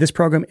say that this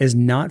program is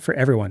not for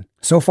everyone.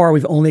 So far,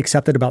 we've only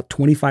accepted about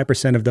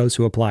 25% of those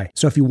who apply.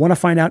 So if you want to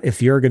find out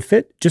if you're a good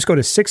fit, just go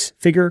to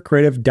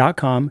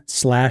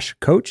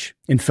sixfigurecreative.com/coach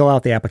and fill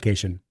out the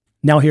application.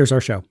 Now here's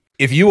our show.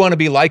 If you want to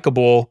be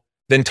likable,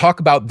 then talk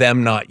about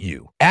them, not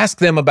you. Ask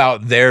them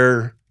about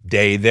their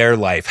day, their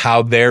life,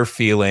 how they're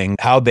feeling,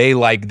 how they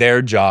like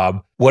their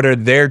job, what are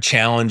their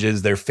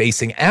challenges they're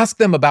facing. Ask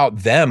them about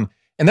them.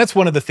 And that's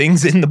one of the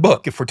things in the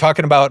book. If we're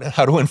talking about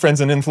how to win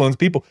friends and influence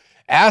people,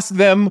 ask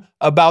them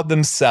about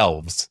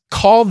themselves.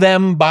 Call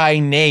them by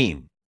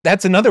name.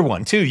 That's another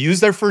one too. Use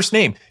their first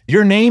name.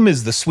 Your name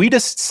is the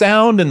sweetest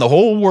sound in the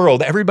whole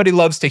world. Everybody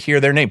loves to hear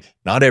their name.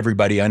 Not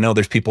everybody. I know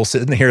there's people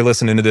sitting here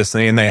listening to this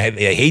thing and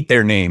they hate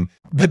their name,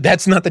 but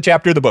that's not the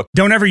chapter of the book.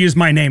 Don't ever use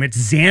my name. It's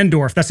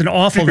Zandorf. That's an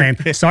awful name.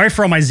 Sorry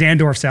for all my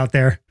Zandorfs out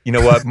there. You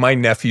know what? My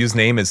nephew's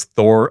name is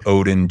Thor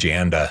Odin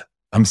Janda.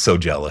 I'm so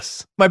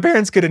jealous. My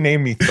parents could have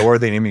named me Thor.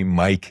 They named me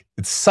Mike.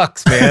 It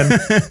sucks, man.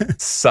 It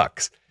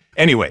sucks.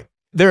 Anyway,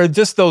 there are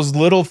just those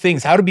little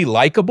things. How to be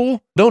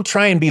likable. Don't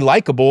try and be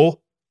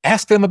likable.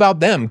 Ask them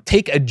about them.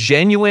 Take a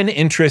genuine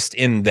interest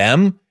in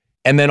them.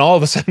 And then all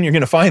of a sudden you're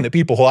going to find that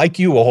people like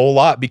you a whole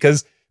lot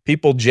because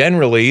people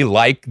generally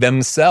like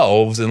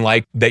themselves and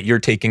like that you're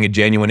taking a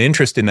genuine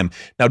interest in them.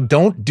 Now,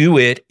 don't do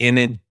it in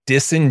a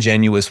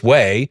disingenuous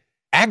way.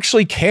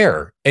 Actually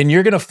care. And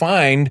you're going to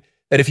find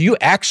that if you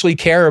actually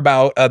care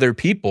about other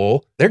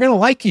people, they're going to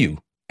like you.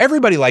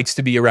 Everybody likes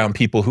to be around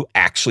people who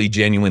actually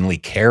genuinely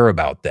care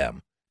about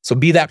them. So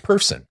be that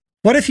person.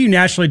 What if you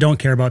naturally don't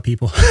care about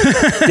people?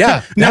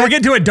 Yeah. Now we're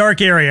getting to a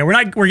dark area.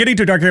 We're getting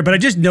to a dark area, but I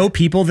just know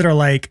people that are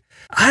like,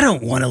 I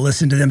don't want to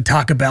listen to them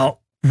talk about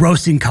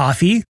roasting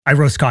coffee. I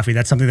roast coffee.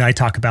 That's something that I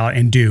talk about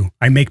and do.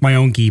 I make my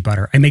own ghee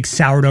butter. I make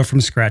sourdough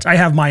from scratch. I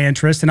have my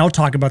interest and I'll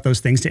talk about those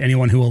things to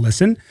anyone who will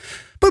listen.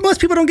 But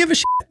most people don't give a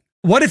shit.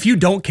 What if you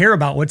don't care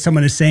about what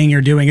someone is saying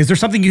you're doing? Is there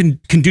something you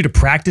can do to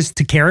practice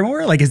to care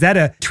more? Like, is that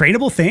a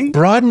trainable thing?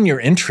 Broaden your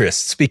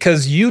interests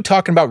because you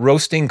talking about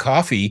roasting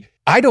coffee.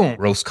 I don't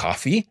roast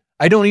coffee.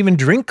 I don't even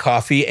drink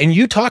coffee. And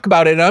you talk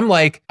about it. And I'm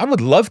like, I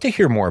would love to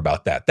hear more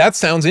about that. That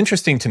sounds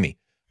interesting to me.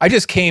 I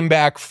just came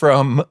back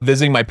from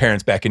visiting my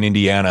parents back in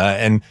Indiana.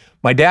 And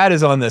my dad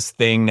is on this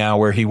thing now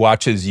where he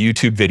watches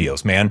YouTube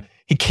videos, man.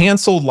 He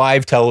canceled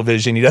live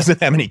television. He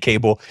doesn't have any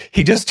cable.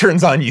 He just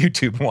turns on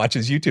YouTube and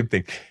watches YouTube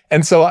things.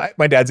 And so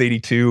my dad's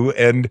 82.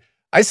 And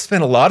I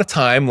spent a lot of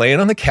time laying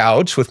on the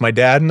couch with my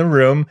dad in the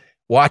room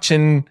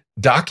watching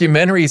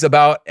documentaries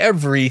about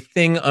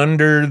everything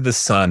under the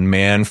sun,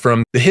 man,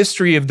 from the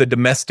history of the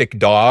domestic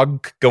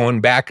dog, going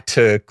back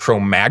to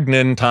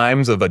Cro-Magnon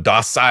times of a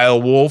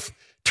docile wolf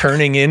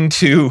turning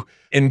into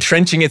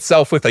entrenching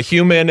itself with a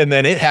human, and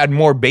then it had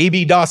more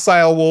baby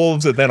docile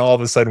wolves, and then all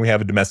of a sudden we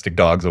have domestic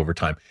dogs over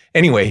time.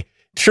 Anyway,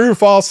 true or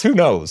false, who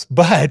knows?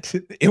 But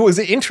it was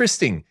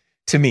interesting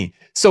to me.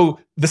 So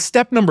the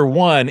step number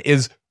one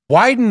is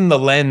widen the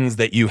lens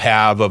that you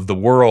have of the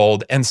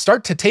world and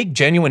start to take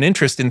genuine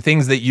interest in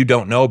things that you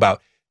don't know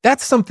about.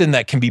 That's something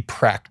that can be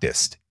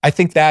practiced. I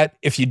think that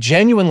if you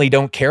genuinely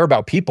don't care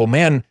about people,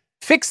 man,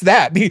 fix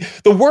that.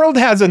 The world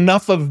has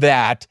enough of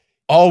that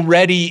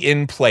already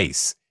in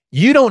place.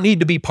 You don't need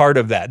to be part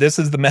of that. This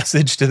is the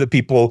message to the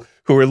people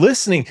who are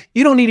listening.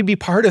 You don't need to be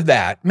part of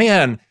that.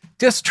 Man,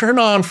 just turn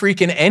on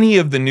freaking any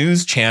of the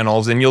news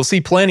channels and you'll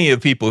see plenty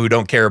of people who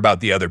don't care about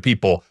the other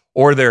people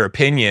or their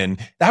opinion.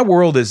 That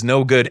world is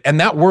no good. And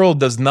that world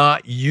does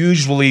not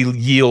usually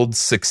yield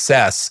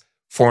success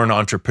for an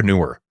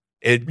entrepreneur.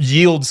 It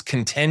yields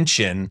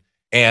contention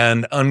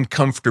and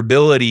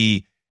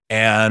uncomfortability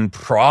and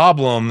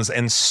problems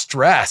and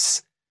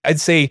stress. I'd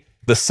say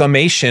the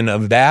summation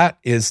of that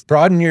is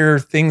broaden your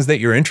things that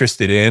you're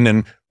interested in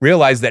and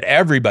realize that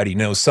everybody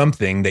knows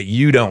something that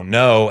you don't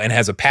know and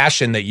has a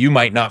passion that you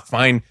might not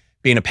find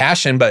being a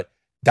passion, but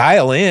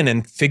dial in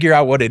and figure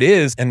out what it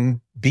is and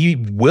be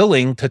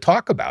willing to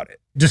talk about it.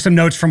 Just some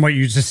notes from what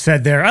you just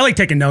said there. I like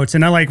taking notes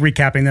and I like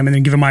recapping them and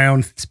then giving my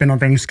own spin on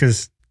things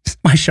because it's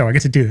my show. I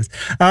get to do this.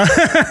 You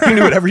can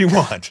do whatever you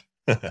want.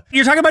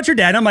 You're talking about your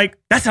dad. I'm like,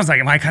 that sounds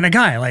like my kind of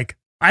guy. Like,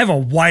 I have a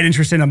wide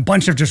interest in a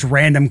bunch of just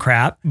random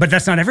crap, but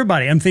that's not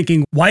everybody. I'm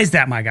thinking, why is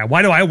that my guy?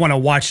 Why do I want to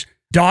watch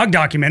dog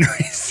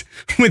documentaries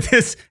with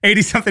this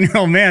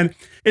 80-something-year-old man?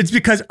 It's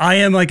because I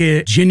am like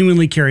a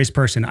genuinely curious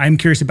person. I'm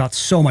curious about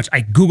so much.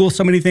 I Google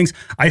so many things.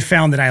 I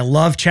found that I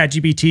love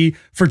ChatGPT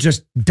for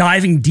just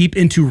diving deep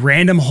into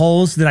random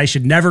holes that I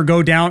should never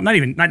go down.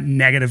 Not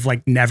negative,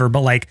 like never,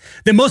 but like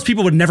that most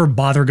people would never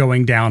bother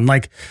going down.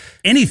 Like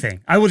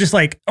anything. I will just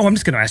like, oh, I'm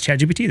just going to ask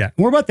ChatGPT that.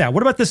 What about that?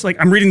 What about this? Like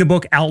I'm reading the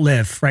book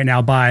Outlive right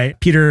now by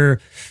Peter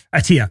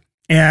Attia.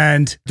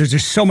 And there's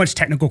just so much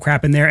technical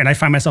crap in there. And I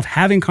find myself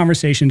having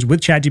conversations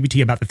with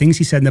ChatGPT about the things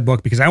he said in the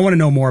book because I want to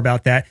know more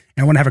about that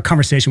and I want to have a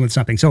conversation with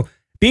something. So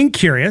being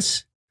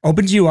curious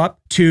opens you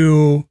up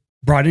to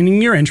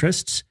broadening your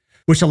interests,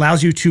 which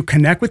allows you to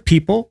connect with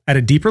people at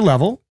a deeper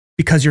level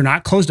because you're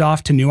not closed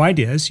off to new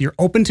ideas. You're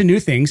open to new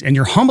things and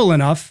you're humble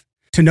enough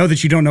to know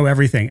that you don't know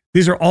everything.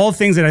 These are all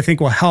things that I think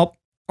will help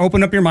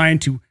open up your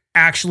mind to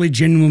actually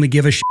genuinely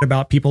give a shit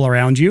about people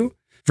around you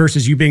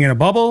versus you being in a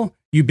bubble,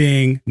 you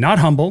being not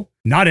humble,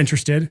 not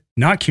interested,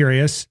 not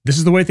curious. This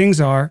is the way things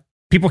are.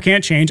 People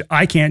can't change.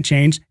 I can't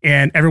change.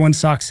 And everyone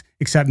sucks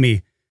except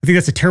me. I think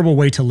that's a terrible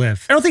way to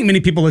live. I don't think many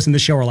people listen to the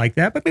show are like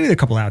that, but maybe there are a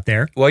couple out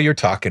there. While you're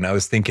talking, I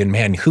was thinking,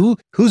 man,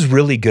 who's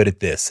really good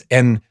at this?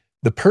 And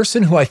the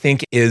person who I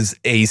think is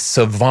a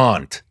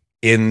savant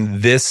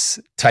in this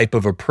type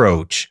of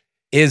approach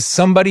is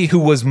somebody who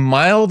was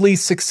mildly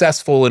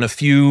successful in a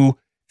few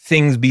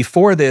things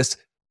before this,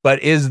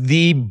 but is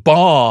the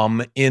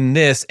bomb in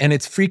this. And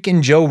it's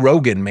freaking Joe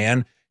Rogan,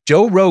 man.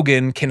 Joe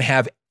Rogan can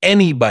have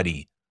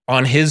anybody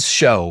on his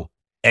show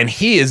and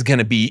he is going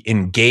to be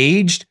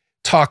engaged,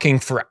 talking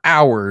for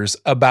hours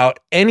about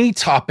any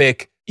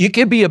topic. It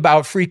could be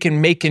about freaking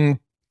making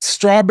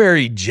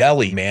strawberry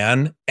jelly,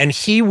 man. And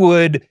he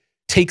would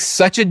take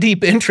such a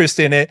deep interest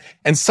in it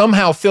and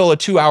somehow fill a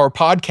 2-hour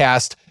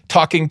podcast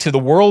talking to the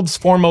world's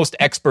foremost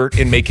expert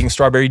in making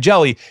strawberry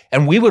jelly.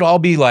 And we would all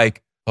be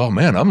like, oh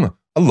man,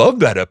 I love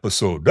that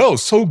episode. That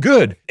was so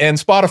good. And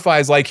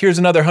Spotify's like, here's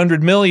another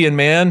 100 million,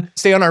 man.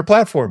 Stay on our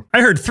platform.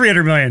 I heard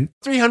 300 million.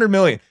 300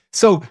 million.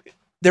 So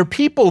there are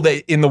people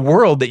that in the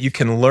world that you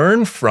can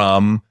learn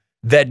from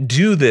that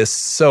do this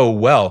so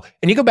well.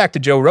 And you go back to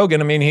Joe Rogan.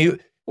 I mean,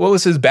 what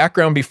was his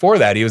background before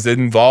that? He was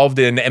involved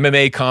in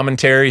MMA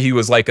commentary. He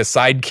was like a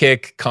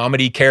sidekick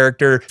comedy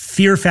character.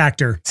 Fear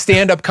Factor.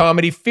 Stand-up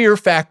comedy, Fear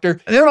Factor.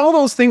 And then all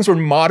those things were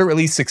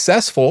moderately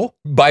successful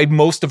by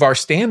most of our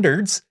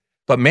standards.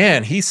 But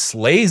man, he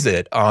slays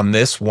it on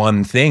this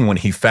one thing when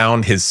he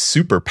found his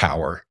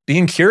superpower,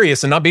 being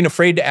curious and not being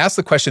afraid to ask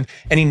the question.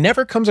 And he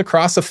never comes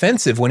across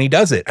offensive when he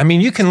does it. I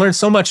mean, you can learn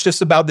so much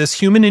just about this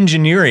human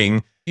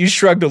engineering. You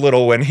shrugged a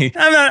little when he...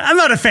 I'm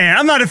not a fan.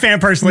 I'm not a fan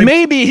personally.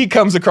 Maybe he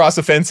comes across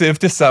offensive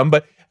to some,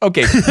 but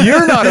okay,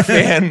 you're not a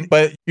fan,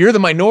 but you're the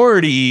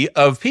minority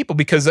of people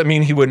because, I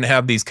mean, he wouldn't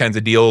have these kinds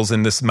of deals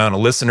and this amount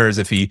of listeners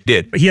if he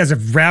did. He has a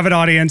rabid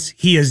audience.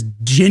 He is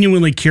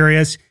genuinely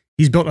curious.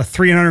 He's built a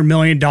 $300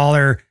 million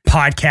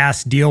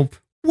podcast deal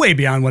way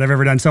beyond what I've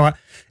ever done. So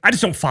I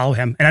just don't follow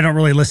him and I don't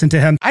really listen to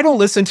him. I don't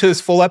listen to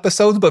his full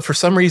episodes, but for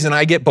some reason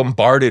I get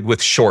bombarded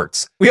with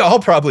shorts. We all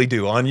probably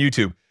do on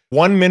YouTube.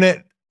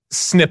 1-minute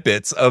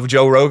snippets of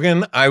Joe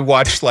Rogan. I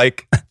watch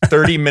like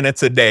 30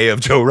 minutes a day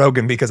of Joe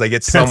Rogan because I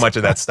get so much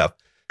of that stuff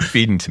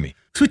feeding to me.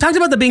 So we talked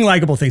about the being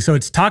likable thing. So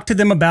it's talk to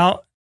them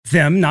about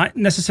them, not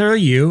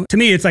necessarily you. To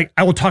me, it's like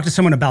I will talk to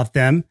someone about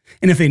them.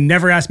 And if they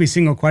never ask me a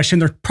single question,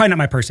 they're probably not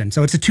my person.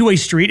 So it's a two-way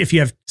street. If you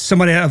have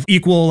somebody of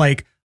equal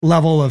like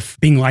level of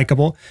being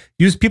likable,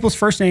 use people's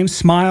first names,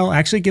 smile,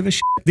 actually give a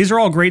shit. These are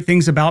all great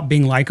things about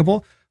being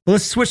likable. But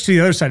let's switch to the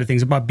other side of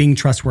things about being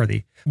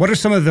trustworthy. What are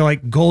some of the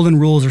like golden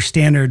rules or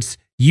standards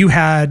you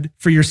had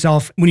for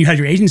yourself when you had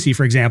your agency,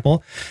 for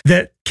example,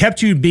 that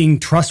kept you being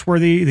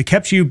trustworthy, that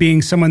kept you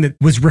being someone that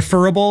was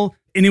referable?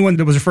 Anyone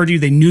that was referred to you,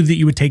 they knew that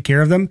you would take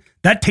care of them.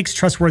 That takes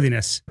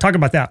trustworthiness. Talk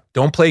about that.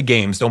 Don't play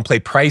games. Don't play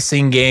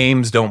pricing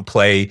games. Don't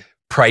play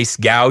price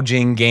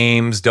gouging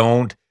games.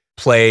 Don't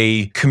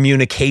play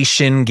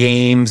communication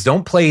games.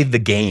 Don't play the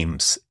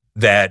games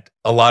that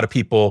a lot of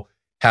people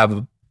have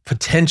a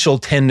potential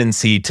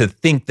tendency to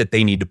think that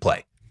they need to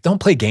play. Don't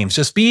play games.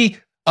 Just be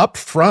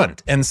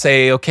upfront and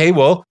say, okay,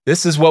 well,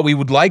 this is what we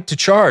would like to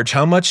charge.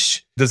 How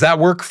much does that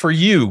work for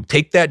you?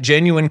 Take that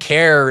genuine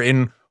care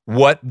in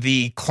what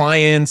the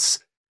client's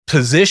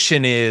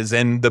position is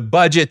and the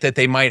budget that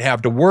they might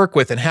have to work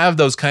with and have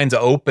those kinds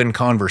of open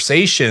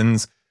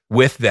conversations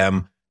with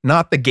them,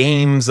 not the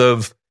games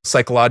of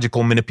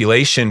psychological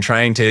manipulation,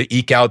 trying to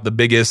eke out the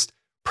biggest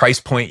price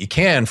point you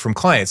can from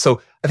clients.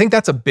 So I think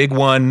that's a big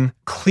one.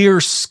 Clear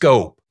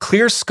scope,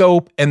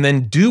 and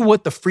then do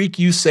what the freak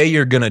you say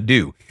you're going to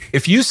do.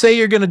 If you say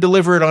you're going to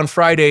deliver it on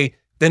Friday,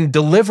 then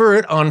deliver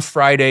it on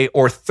Friday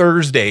or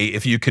Thursday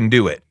if you can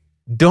do it.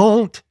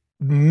 Don't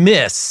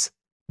miss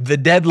the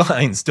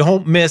deadlines.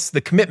 Don't miss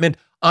the commitment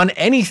on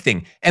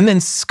anything. And then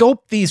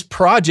scope these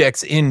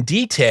projects in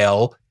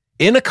detail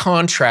in a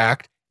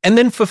contract and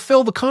then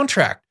fulfill the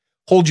contract.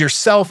 Hold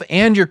yourself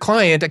and your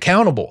client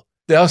accountable.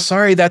 Oh,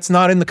 sorry, that's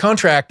not in the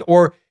contract.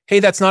 Or, hey,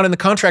 that's not in the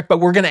contract, but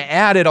we're going to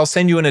add it. I'll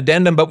send you an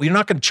addendum, but we're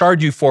not going to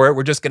charge you for it.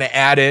 We're just going to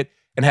add it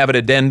and have an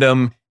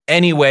addendum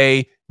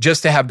anyway,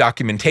 just to have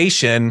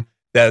documentation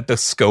that the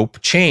scope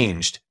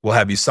changed. We'll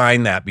have you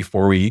sign that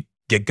before we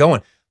get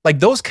going. Like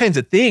those kinds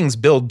of things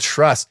build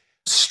trust.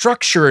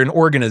 Structure and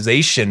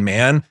organization,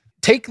 man.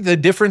 Take the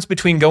difference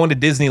between going to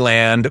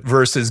Disneyland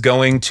versus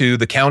going to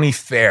the county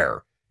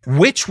fair.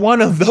 Which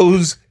one of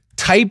those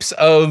types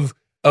of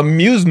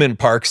amusement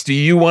parks do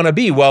you want to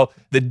be? Well,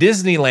 the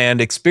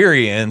Disneyland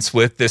experience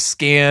with the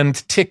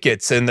scanned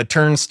tickets and the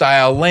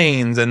turnstile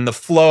lanes and the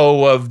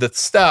flow of the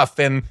stuff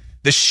and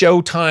the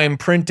showtime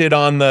printed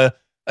on the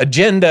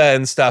agenda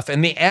and stuff,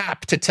 and the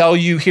app to tell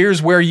you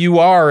here's where you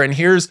are and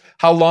here's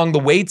how long the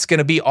wait's going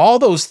to be. All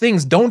those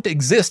things don't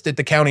exist at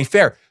the county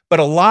fair, but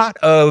a lot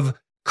of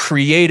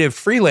creative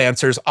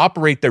freelancers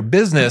operate their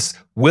business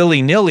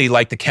willy-nilly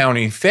like the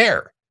county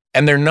fair,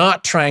 and they're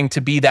not trying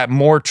to be that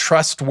more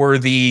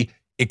trustworthy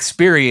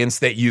experience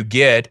that you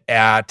get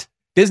at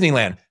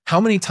Disneyland. How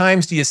many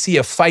times do you see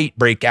a fight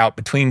break out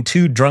between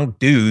two drunk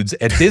dudes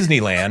at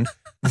Disneyland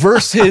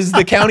versus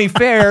the county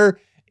fair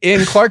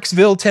in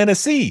Clarksville,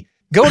 Tennessee?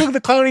 Go to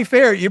the county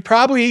fair. You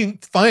probably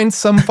find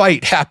some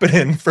fight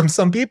happening from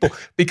some people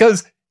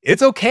because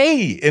it's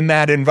okay in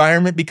that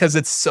environment because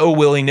it's so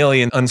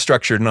willy-nilly and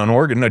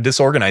unstructured and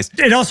disorganized.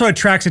 It also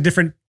attracts a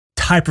different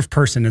type of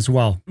person as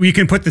well. You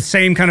can put the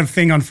same kind of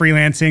thing on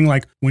freelancing.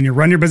 Like when you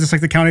run your business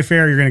like the county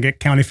fair, you're going to get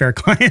county fair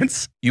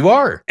clients. You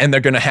are. And they're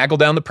going to haggle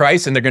down the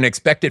price and they're going to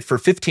expect it for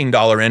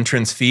 $15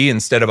 entrance fee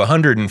instead of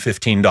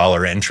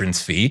 $115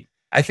 entrance fee.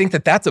 I think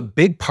that that's a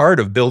big part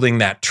of building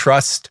that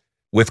trust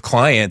with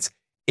clients.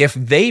 If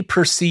they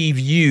perceive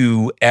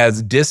you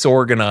as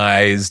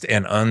disorganized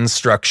and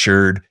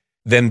unstructured,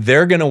 then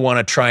they're going to want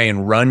to try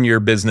and run your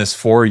business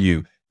for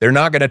you. They're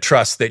not going to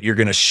trust that you're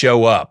going to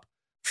show up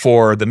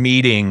for the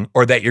meeting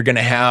or that you're going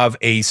to have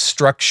a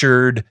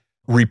structured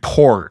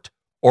report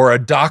or a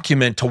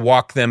document to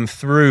walk them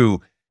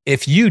through.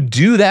 If you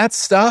do that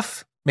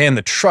stuff, man,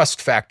 the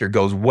trust factor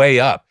goes way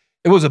up.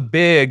 It was a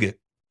big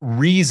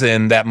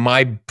reason that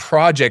my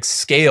projects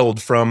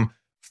scaled from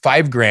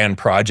 $5,000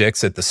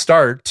 projects at the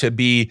start to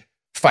be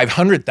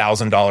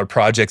 $500,000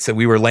 projects that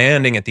we were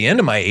landing at the end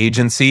of my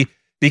agency,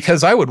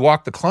 because I would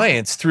walk the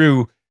clients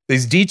through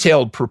these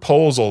detailed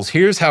proposals.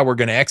 Here's how we're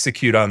going to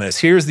execute on this.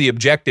 Here's the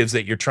objectives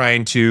that you're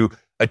trying to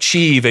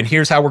achieve, and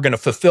here's how we're going to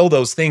fulfill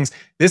those things.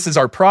 This is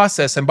our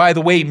process. And by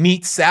the way,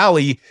 meet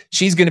Sally.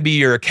 She's going to be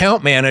your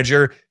account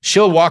manager.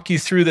 She'll walk you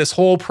through this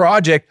whole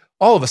project.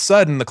 All of a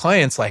sudden, the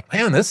client's like,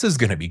 man, this is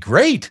going to be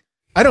great.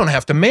 I don't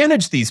have to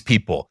manage these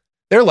people.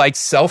 They're like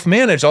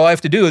self-managed. All I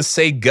have to do is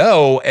say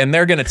go, and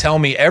they're going to tell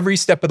me every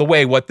step of the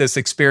way what this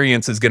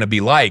experience is going to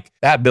be like.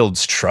 That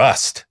builds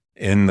trust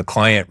in the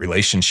client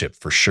relationship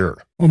for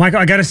sure. Well, Michael,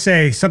 I got to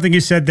say, something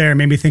you said there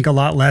made me think a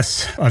lot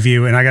less of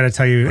you. And I got to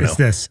tell you, it's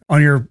this.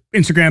 On your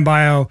Instagram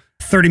bio,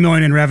 30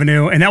 million in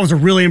revenue. And that was a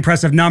really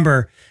impressive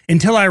number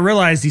until I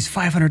realized these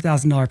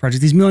 $500,000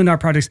 projects, these $1 million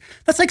projects,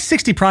 that's like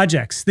 60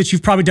 projects that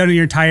you've probably done in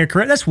your entire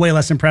career. That's way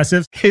less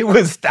impressive. It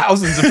was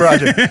thousands of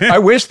projects. I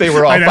wish they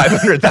were all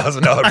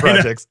 $500,000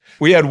 projects.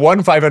 We had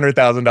one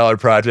 $500,000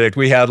 project.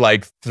 We had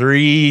like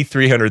three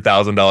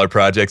 $300,000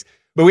 projects.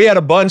 But we had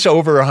a bunch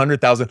over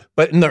 100,000.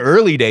 But in the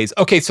early days,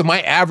 okay, so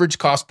my average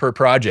cost per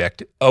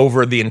project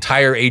over the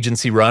entire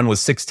agency run was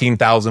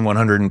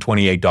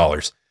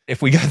 $16,128.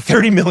 If we got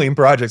 30 million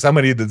projects, how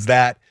many does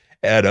that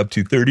add up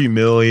to? 30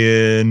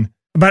 million.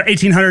 About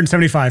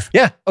 1,875.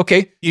 Yeah,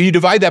 okay. You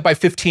divide that by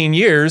 15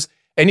 years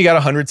and you got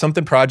 100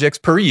 something projects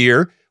per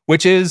year,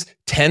 which is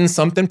 10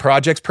 something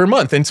projects per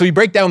month. And so you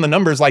break down the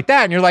numbers like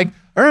that and you're like,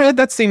 all right,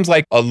 that seems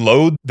like a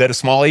load that a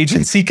small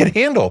agency could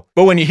handle.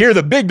 But when you hear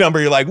the big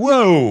number, you're like,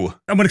 whoa.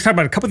 I'm going to talk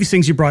about a couple of these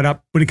things you brought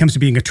up when it comes to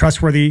being a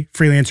trustworthy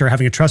freelancer,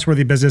 having a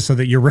trustworthy business so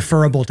that you're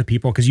referable to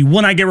people, because you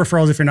will not get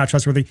referrals if you're not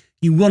trustworthy.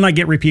 You will not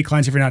get repeat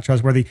clients if you're not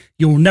trustworthy.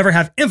 You will never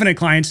have infinite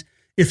clients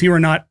if you are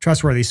not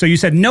trustworthy. So you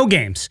said no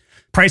games,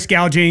 price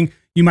gouging.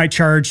 You might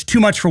charge too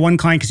much for one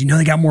client because you know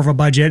they got more of a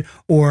budget,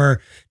 or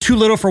too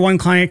little for one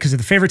client because of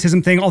the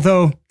favoritism thing.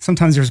 Although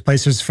sometimes there's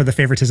places for the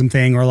favoritism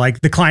thing, or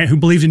like the client who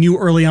believed in you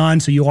early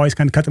on, so you always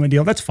kind of cut them a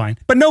deal. That's fine.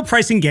 But no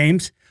pricing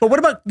games. But what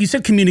about, you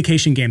said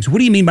communication games. What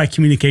do you mean by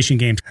communication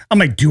games? I'm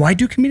like, do I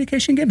do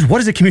communication games? What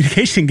is a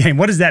communication game?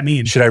 What does that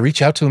mean? Should I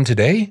reach out to them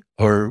today?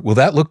 Or will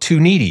that look too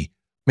needy?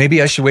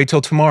 Maybe I should wait till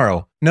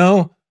tomorrow.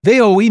 No,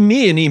 they owe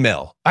me an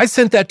email. I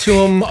sent that to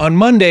them on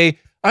Monday.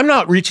 I'm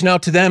not reaching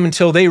out to them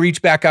until they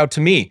reach back out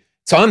to me.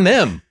 It's on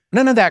them.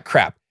 None of that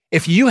crap.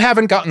 If you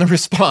haven't gotten the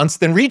response,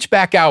 then reach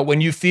back out when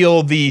you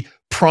feel the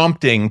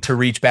prompting to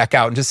reach back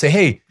out and just say,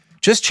 hey,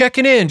 just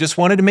checking in. Just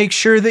wanted to make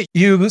sure that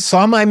you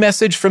saw my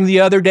message from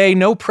the other day.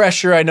 No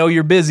pressure. I know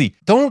you're busy.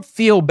 Don't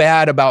feel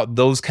bad about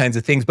those kinds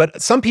of things.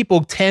 But some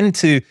people tend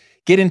to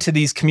get into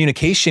these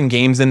communication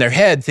games in their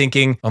head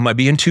thinking, am I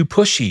being too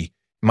pushy?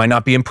 Am I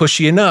not being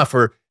pushy enough?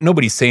 Or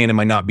nobody's saying, am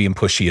I not being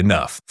pushy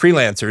enough?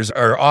 Freelancers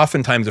are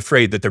oftentimes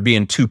afraid that they're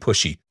being too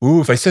pushy.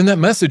 Ooh, if I send that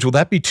message, will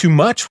that be too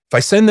much? If I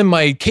send them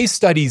my case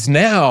studies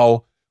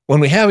now, when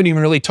we haven't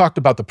even really talked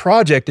about the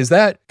project? Is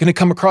that going to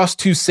come across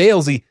too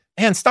salesy?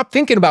 Man, stop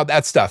thinking about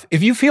that stuff.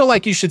 If you feel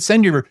like you should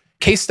send your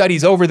case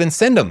studies over, then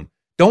send them.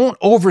 Don't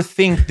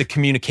overthink the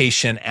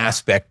communication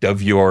aspect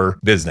of your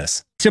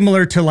business.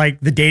 Similar to like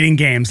the dating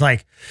games,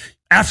 like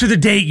after the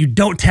date, you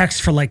don't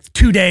text for like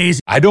 2 days.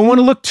 I don't want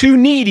to look too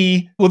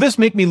needy. Will this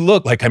make me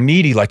look like I'm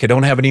needy, like I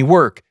don't have any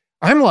work?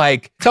 I'm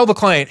like, tell the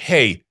client,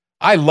 hey,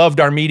 I loved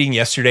our meeting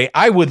yesterday.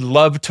 I would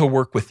love to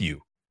work with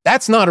you.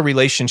 That's not a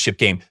relationship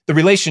game. The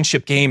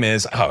relationship game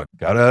is,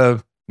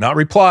 gotta not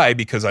reply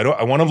because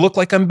I want to look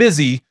like I'm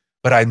busy,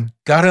 but I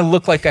gotta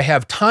look like I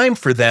have time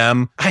for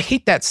them. I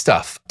hate that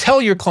stuff.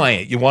 Tell your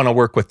client you want to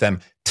work with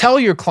them. Tell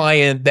your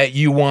client that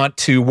you want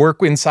to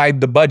work inside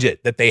the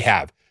budget that they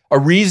have, a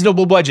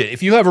reasonable budget.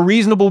 If you have a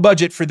reasonable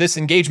budget for this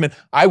engagement,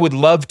 I would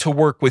love to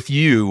work with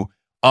you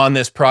on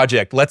this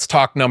project. Let's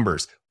talk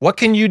numbers. What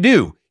can you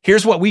do?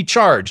 Here's what we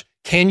charge.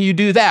 Can you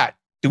do that?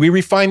 Do we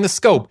refine the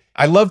scope?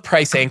 I love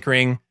price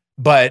anchoring,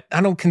 but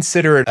I don't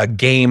consider it a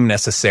game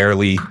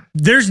necessarily.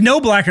 There's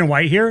no black and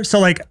white here. So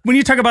like when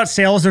you talk about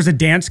sales, there's a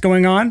dance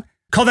going on.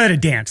 Call that a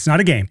dance, not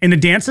a game. And a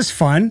dance is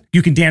fun.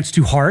 You can dance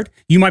too hard.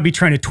 You might be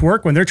trying to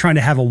twerk when they're trying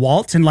to have a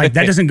waltz, and like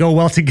that doesn't go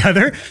well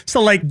together. So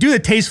like do the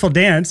tasteful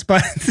dance,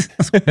 but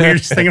that's the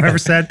weirdest thing I've ever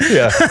said.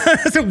 Yeah.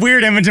 That's a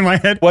weird image in my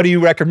head. What do you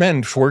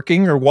recommend,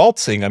 twerking or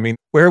waltzing? I mean,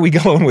 where are we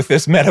going with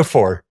this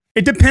metaphor?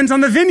 It depends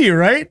on the venue,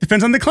 right?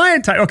 Depends on the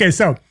client type. Okay,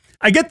 so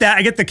I get that.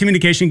 I get the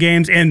communication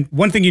games. And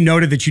one thing you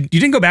noted that you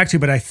didn't go back to,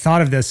 but I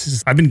thought of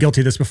this, I've been guilty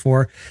of this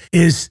before,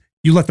 is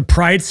you let the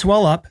pride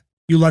swell up,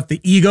 you let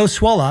the ego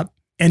swell up,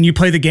 and you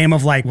play the game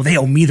of like, well, they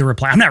owe me the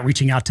reply. I'm not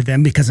reaching out to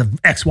them because of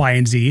X, Y,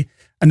 and Z.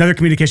 Another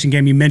communication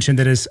game you mentioned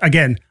that is,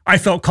 again, I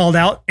felt called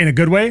out in a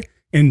good way.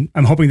 And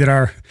I'm hoping that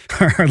our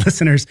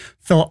listeners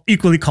felt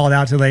equally called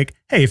out to like,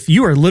 hey, if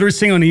you are literally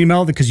sitting on an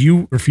email because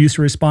you refuse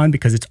to respond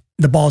because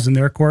the ball's in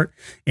their court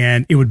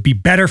and it would be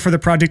better for the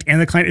project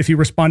and the client if you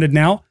responded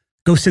now,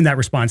 go send that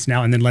response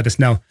now and then let us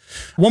know.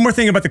 One more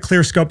thing about the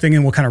clear scope thing,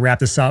 and we'll kind of wrap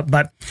this up.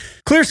 But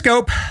clear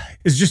scope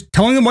is just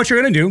telling them what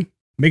you're going to do,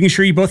 making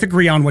sure you both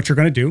agree on what you're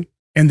going to do,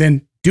 and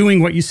then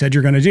doing what you said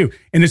you're going to do.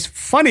 And it's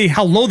funny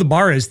how low the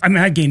bar is. I mean,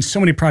 I gained so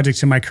many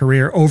projects in my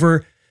career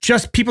over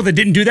just people that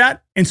didn't do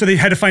that. And so they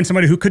had to find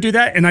somebody who could do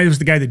that. And I was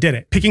the guy that did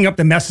it. Picking up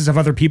the messes of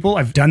other people,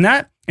 I've done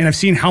that. And I've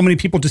seen how many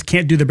people just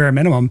can't do the bare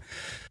minimum.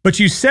 But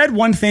you said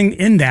one thing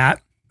in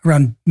that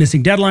around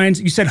missing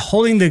deadlines. You said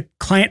holding the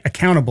client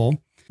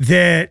accountable.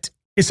 That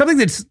is something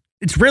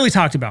it's rarely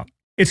talked about.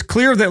 It's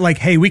clear that like,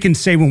 hey, we can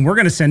say when we're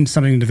going to send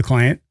something to the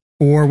client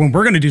or when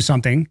we're going to do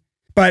something,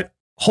 but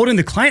holding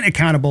the client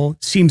accountable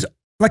seems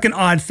like an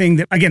odd thing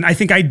that, again, I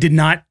think I did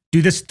not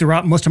do this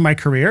throughout most of my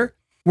career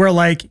where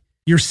like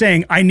you're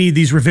saying, I need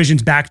these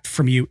revisions back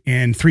from you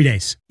in 3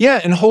 days.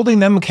 Yeah, and holding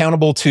them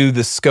accountable to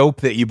the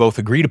scope that you both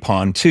agreed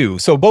upon too.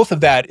 So both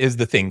of that is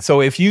the thing. So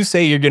if you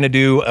say you're going to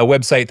do a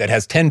website that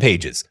has 10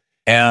 pages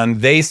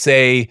and they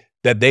say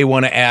that they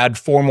want to add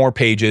 4 more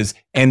pages,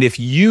 and if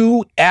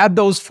you add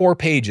those 4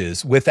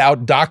 pages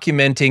without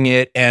documenting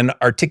it and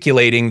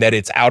articulating that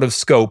it's out of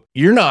scope,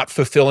 you're not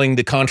fulfilling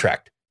the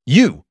contract.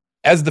 You,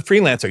 as the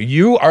freelancer,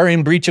 you are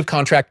in breach of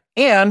contract,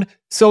 and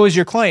so is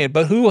your client.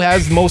 But who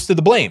has most of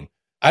the blame?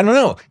 I don't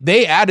know.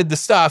 They added the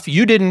stuff.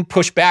 You didn't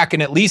push back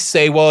and at least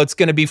say, well, it's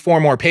going to be 4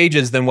 more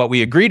pages than what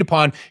we agreed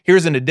upon.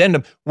 Here's an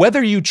addendum.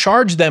 Whether you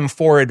charge them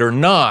for it or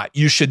not,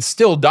 you should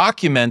still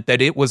document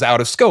that it was out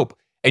of scope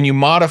and you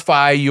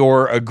modify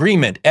your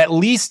agreement. At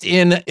least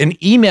in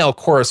an email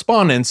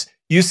correspondence,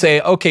 you say,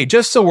 okay,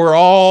 just so we're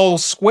all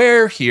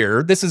square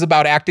here, this is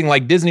about acting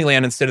like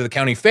Disneyland instead of the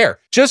county fair.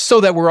 Just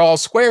so that we're all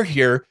square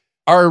here,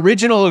 our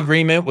original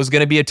agreement was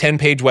going to be a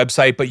 10-page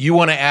website, but you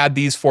want to add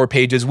these 4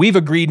 pages. We've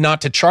agreed not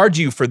to charge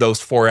you for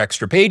those 4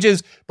 extra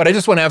pages, but I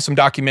just want to have some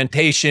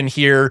documentation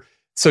here.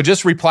 So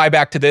just reply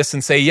back to this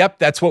and say, yep,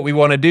 that's what we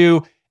want to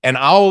do. And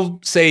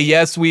I'll say,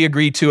 yes, we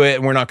agree to it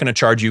and we're not going to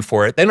charge you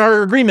for it. Then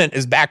our agreement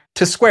is back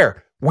to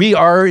square. We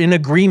are in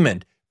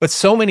agreement. But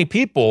so many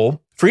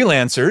people,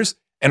 freelancers,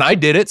 and I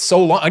did it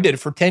so long, I did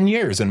it for 10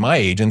 years in my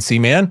agency,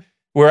 man,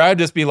 where I'd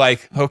just be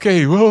like,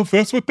 okay, well, if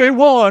that's what they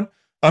want,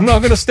 I'm not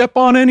going to step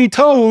on any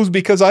toes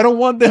because I don't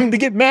want them to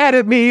get mad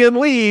at me and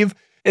leave.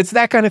 It's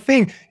that kind of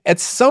thing. At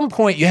some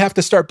point, you have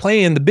to start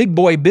playing the big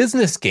boy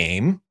business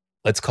game.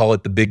 Let's call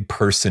it the big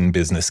person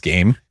business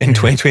game in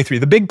 2023.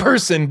 The big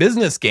person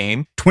business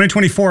game.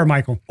 2024,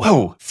 Michael.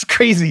 Whoa, it's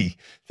crazy.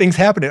 Things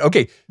happening.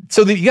 Okay,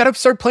 so you got to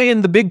start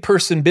playing the big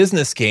person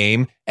business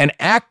game and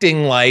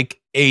acting like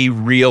a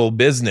real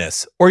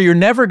business, or you're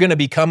never going to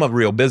become a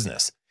real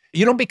business.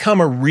 You don't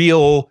become a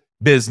real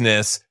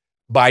business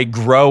by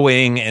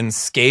growing and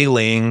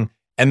scaling,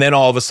 and then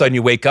all of a sudden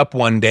you wake up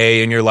one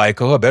day and you're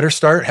like, oh, I better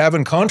start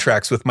having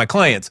contracts with my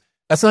clients.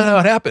 That's not how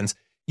it happens.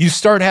 You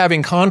start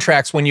having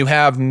contracts when you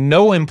have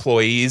no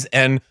employees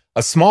and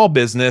a small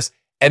business,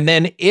 and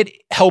then it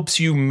helps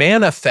you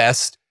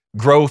manifest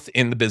growth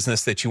in the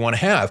business that you want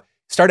to have.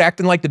 Start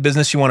acting like the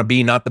business you want to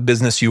be, not the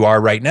business you are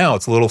right now.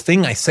 It's a little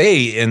thing I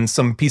say in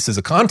some pieces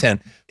of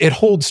content. It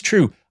holds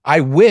true.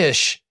 I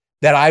wish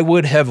that I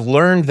would have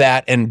learned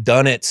that and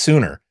done it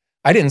sooner.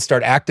 I didn't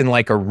start acting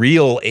like a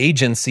real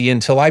agency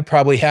until I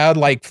probably had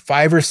like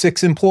 5 or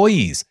 6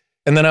 employees.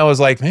 And then I was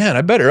like, man,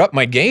 I better up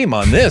my game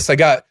on this. I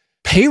got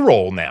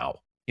payroll now.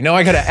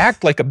 I got to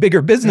act like a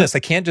bigger business. I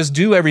can't just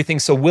do everything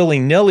so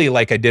willy-nilly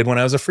like I did when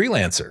I was a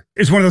freelancer.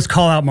 It's one of those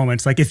call out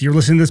moments. Like if you're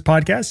listening to this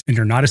podcast and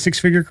you're not a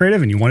 6-figure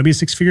creative and you want to be a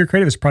 6-figure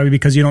creative, it's probably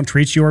because you don't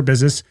treat your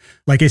business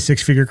like a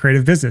 6-figure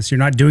creative business. You're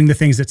not doing the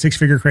things that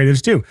 6-figure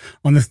creatives do.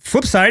 On the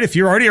flip side, if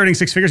you're already earning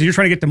 6 figures and you're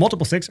trying to get to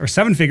multiple 6 or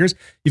 7 figures,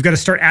 you've got to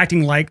start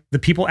acting like the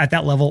people at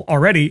that level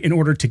already in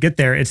order to get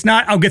there. It's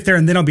not, I'll get there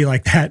and then I'll be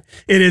like that.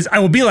 It is, I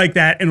will be like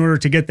that in order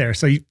to get there.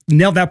 So you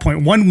nailed that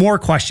point. One more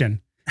question.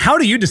 How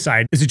do you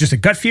decide? Is it just a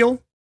gut feel?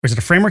 Or is it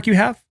a framework you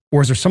have?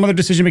 Or is there some other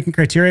decision-making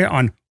criteria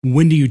on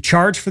when do you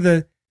charge for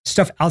the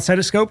stuff outside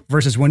of scope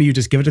versus when do you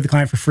just give it to the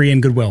client for free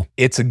and goodwill?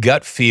 It's a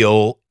gut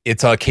feel.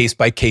 It's a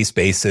case-by-case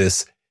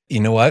basis. You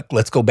know what?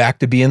 Let's go back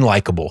to being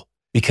likable.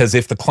 Because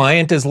if the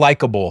client is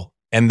likable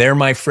and they're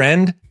my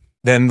friend,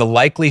 then the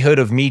likelihood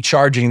of me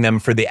charging them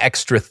for the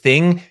extra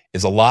thing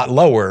is a lot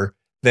lower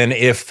than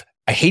if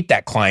I hate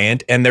that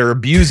client and they're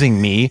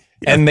abusing me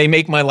and they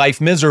make my life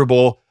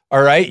miserable.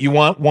 All right, you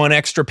want one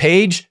extra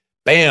page?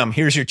 Bam,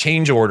 here's your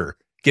change order.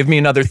 Give me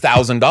another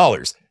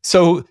 $1,000.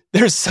 So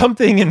there's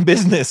something in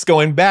business,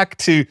 going back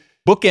to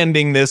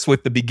bookending this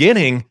with the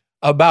beginning,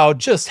 about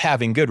just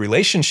having good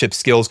relationship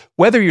skills,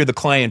 whether you're the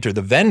client or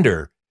the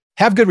vendor.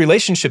 Have good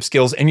relationship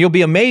skills and you'll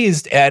be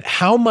amazed at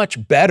how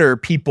much better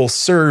people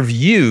serve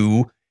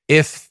you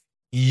if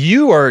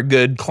you are a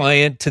good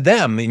client to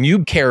them and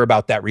you care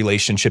about that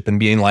relationship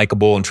and being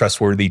likable and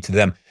trustworthy to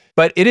them.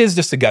 But it is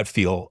just a gut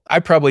feel. I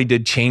probably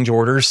did change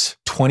orders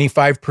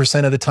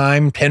 25% of the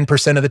time,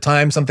 10% of the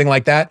time, something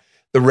like that.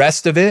 The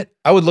rest of it,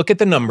 I would look at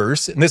the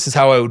numbers, and this is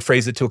how I would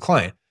phrase it to a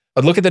client.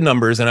 I'd look at the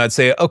numbers and I'd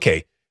say,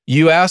 okay,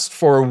 you asked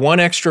for one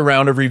extra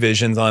round of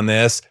revisions on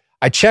this.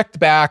 I checked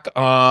back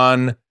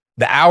on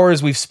the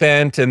hours we've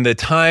spent and the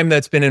time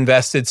that's been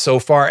invested so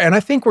far, and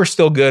I think we're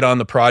still good on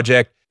the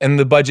project and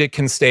the budget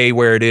can stay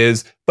where it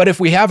is. But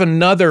if we have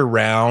another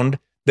round,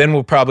 then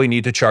we'll probably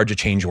need to charge a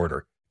change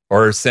order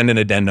or send an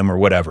addendum or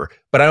whatever.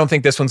 But I don't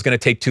think this one's going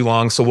to take too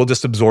long, so we'll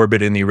just absorb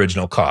it in the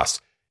original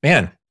cost.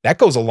 Man, that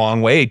goes a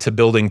long way to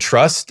building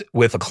trust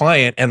with a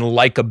client and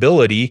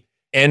likability,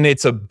 and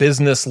it's a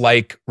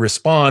business-like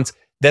response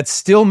that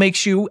still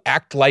makes you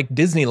act like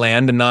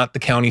Disneyland and not the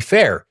county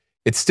fair.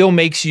 It still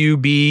makes you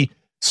be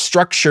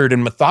structured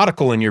and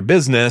methodical in your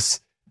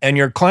business, and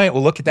your client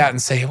will look at that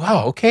and say,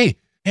 wow, okay,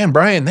 man,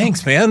 Brian,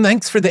 thanks, man.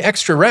 Thanks for the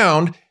extra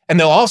round. And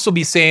they'll also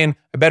be saying,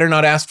 I better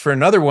not ask for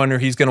another one or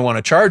he's going to want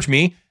to charge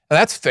me.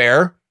 That's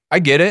fair. I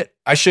get it.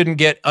 I shouldn't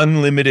get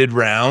unlimited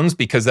rounds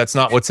because that's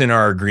not what's in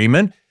our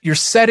agreement. You're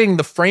setting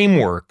the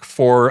framework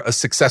for a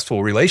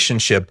successful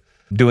relationship,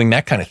 doing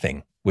that kind of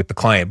thing with the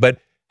client. But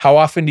how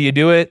often do you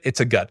do it? It's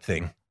a gut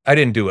thing. I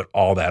didn't do it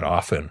all that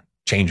often.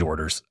 Change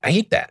orders. I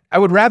hate that. I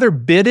would rather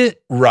bid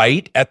it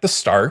right at the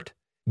start,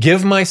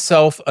 give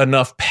myself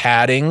enough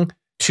padding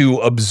to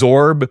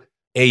absorb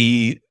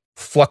a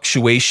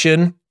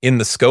fluctuation in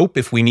the scope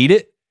if we need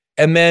it,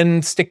 and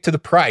then stick to the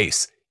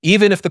price.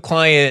 Even if the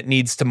client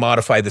needs to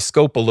modify the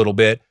scope a little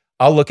bit,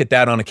 I'll look at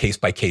that on a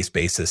case-by-case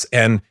basis.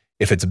 And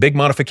if it's a big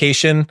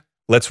modification,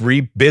 let's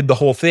rebid the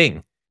whole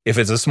thing. If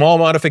it's a small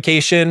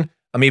modification,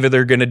 I'm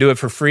either going to do it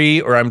for free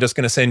or I'm just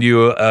going to send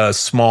you a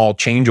small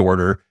change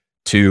order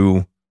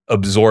to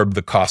absorb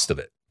the cost of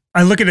it.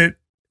 I look at it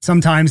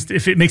sometimes,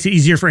 if it makes it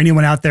easier for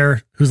anyone out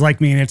there who's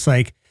like me, and it's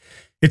like,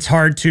 it's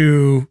hard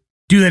to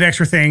do that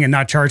extra thing and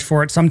not charge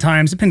for it.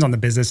 Sometimes it depends on the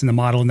business and the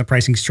model and the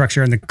pricing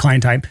structure and the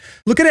client type.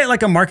 Look at it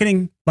like a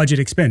marketing budget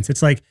expense.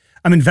 It's like,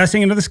 I'm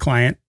investing into this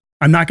client.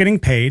 I'm not getting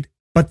paid,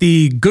 but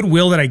the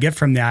goodwill that I get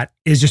from that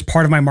is just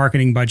part of my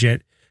marketing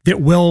budget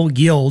that will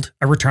yield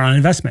a return on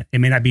investment. It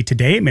may not be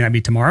today, it may not be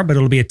tomorrow, but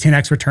it'll be a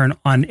 10x return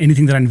on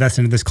anything that I invest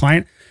into this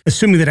client,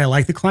 assuming that I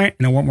like the client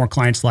and I want more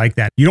clients like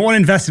that. You don't want to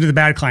invest into the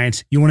bad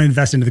clients. You want to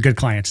invest into the good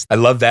clients. I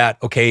love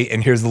that. Okay.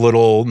 And here's the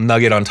little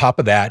nugget on top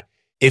of that.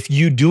 If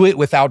you do it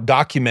without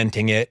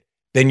documenting it,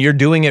 then you're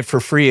doing it for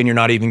free and you're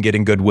not even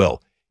getting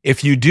goodwill.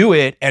 If you do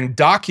it and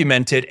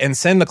document it and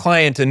send the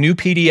client a new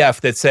PDF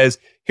that says,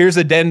 here's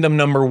addendum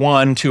number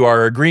 1 to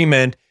our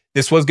agreement.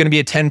 This was going to be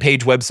a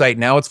 10-page website.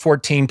 Now it's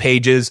 14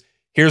 pages.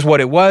 Here's what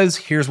it was.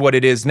 Here's what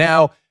it is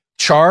now.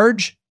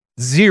 Charge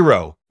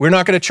 $0. We're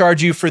not going to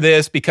charge you for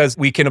this because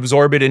we can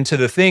absorb it into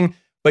the thing,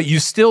 but you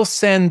still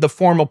send the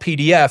formal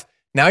PDF.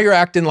 Now you're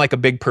acting like a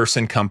big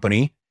person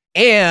company.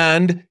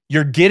 And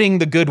you're getting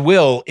the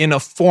goodwill in a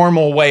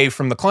formal way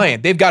from the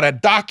client. They've got a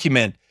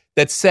document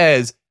that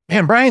says,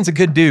 man, Brian's a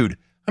good dude.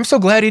 I'm so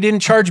glad he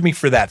didn't charge me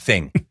for that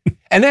thing.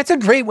 And that's a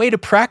great way to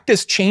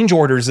practice change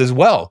orders as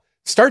well.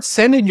 Start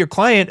sending your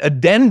client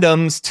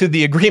addendums to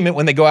the agreement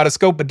when they go out of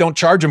scope, but don't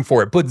charge them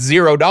for it. Put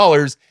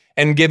 $0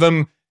 and give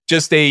them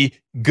just a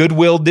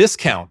goodwill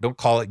discount. Don't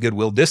call it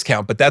goodwill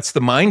discount, but that's the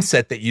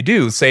mindset that you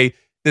do. Say,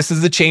 this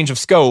is the change of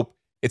scope.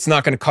 It's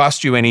not going to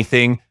cost you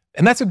anything.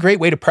 And that's a great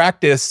way to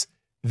practice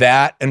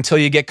that until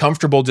you get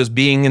comfortable just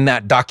being in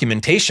that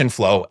documentation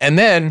flow. And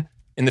then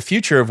in the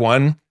future of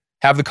one,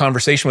 have the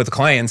conversation with the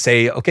client and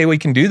say, okay, we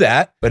can do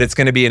that, but it's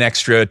going to be an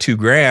extra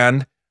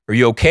 $2,000. Are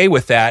you okay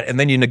with that? And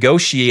then you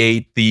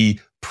negotiate the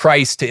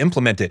price to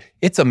implement it.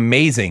 It's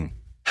amazing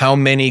how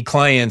many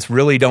clients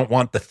really don't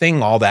want the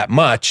thing all that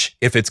much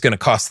if it's going to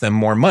cost them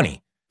more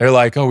money. They're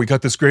like, oh, we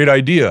got this great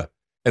idea.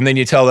 And then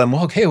you tell them,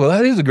 well, okay, well,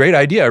 that is a great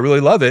idea. I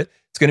really love it.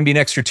 It's going to be an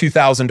extra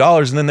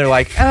 $2,000. And then they're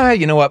like,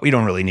 you know what? We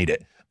don't really need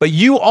it. But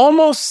you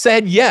almost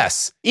said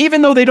yes,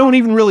 even though they don't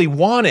even really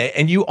want it.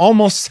 And you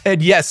almost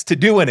said yes to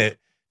doing it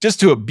just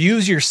to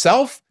abuse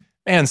yourself.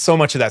 Man, so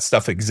much of that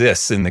stuff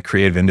exists in the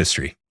creative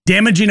industry.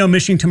 Damaging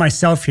omission to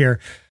myself here.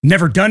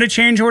 Never done a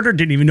change order.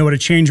 Didn't even know what a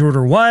change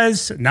order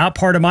was. Not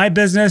part of my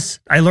business.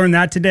 I learned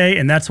that today.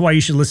 And that's why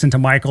you should listen to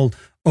Michael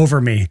over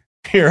me.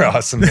 You're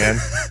awesome, man.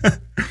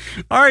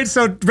 All right.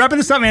 So wrapping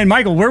this up, man,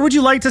 Michael, where would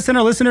you like to send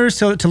our listeners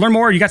to learn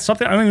more? You got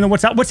something? I don't even know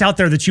what's out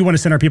there that you want to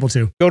send our people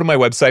to. Go to my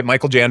website,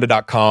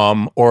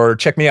 michaeljanda.com, or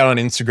check me out on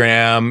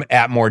Instagram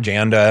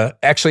 @morejanda.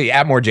 Actually,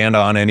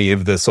 @morejanda on any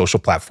of the social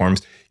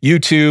platforms.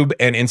 YouTube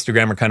and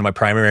Instagram are kind of my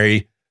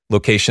primary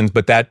locations,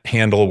 but that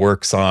handle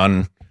works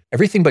on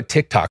everything but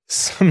TikTok.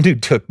 Some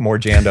dude took More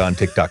Janda on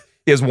TikTok.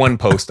 He has one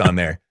post on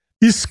there.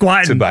 He's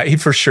squatting. He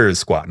for sure is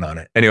squatting on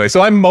it. Anyway, so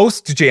I'm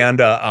most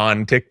Janda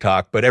on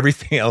TikTok, but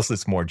everything else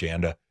is More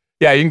Janda.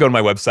 Yeah, you can go to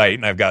my website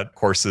and I've got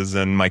courses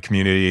and my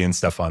community and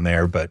stuff on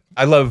there, but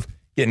I love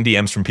getting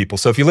DMs from people.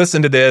 So if you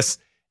listen to this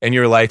and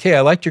you're like, hey,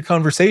 I liked your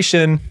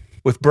conversation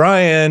with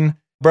Brian.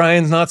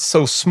 Brian's not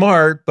so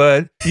smart,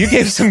 but you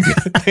gave some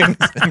good things.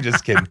 I'm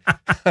just kidding.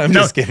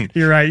 Just kidding.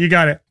 You're right. You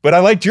got it. But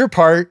I liked your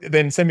part.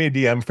 Then send me a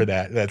DM for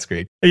that. That's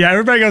great. Yeah,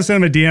 everybody go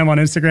send him a DM on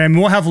Instagram.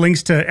 We'll have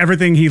links to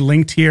everything he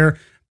linked here,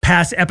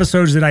 past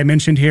episodes that I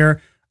mentioned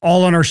here,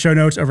 all on our show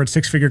notes over at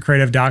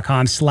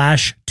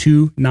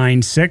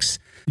sixfigurecreative.com/296.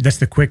 That's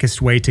the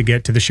quickest way to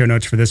get to the show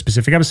notes for this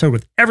specific episode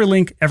with every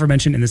link ever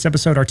mentioned in this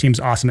episode. Our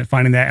team's awesome at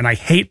finding that. And I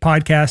hate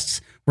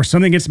podcasts where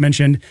something gets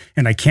mentioned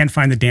and I can't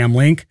find the damn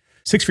link.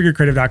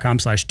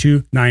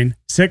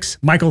 sixfigurecreative.com/296.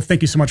 Michael,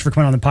 thank you so much for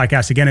coming on the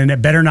podcast again. And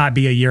it better not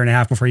be a year and a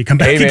half before you come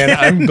back. Hey, man, again.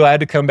 I'm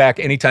glad to come back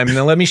anytime. And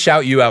then let me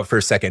shout you out for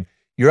a second.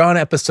 You're on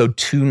episode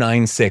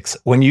 296.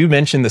 When you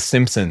mentioned The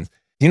Simpsons,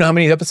 do you know how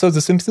many episodes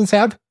The Simpsons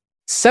have?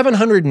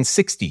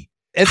 760.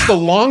 It's the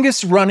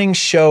longest running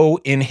show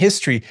in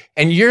history.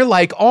 And you're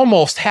like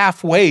almost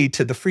halfway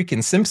to the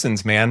freaking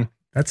Simpsons, man.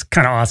 That's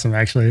kind of awesome,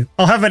 actually.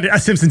 I'll have a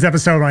Simpsons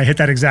episode when I hit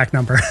that exact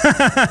number.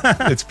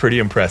 It's pretty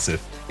impressive.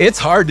 It's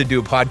hard to do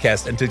a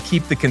podcast and to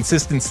keep the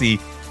consistency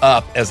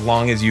up as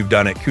long as you've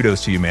done it.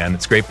 Kudos to you, man.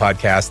 It's a great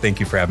podcast.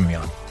 Thank you for having me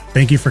on.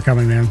 Thank you for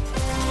coming, man.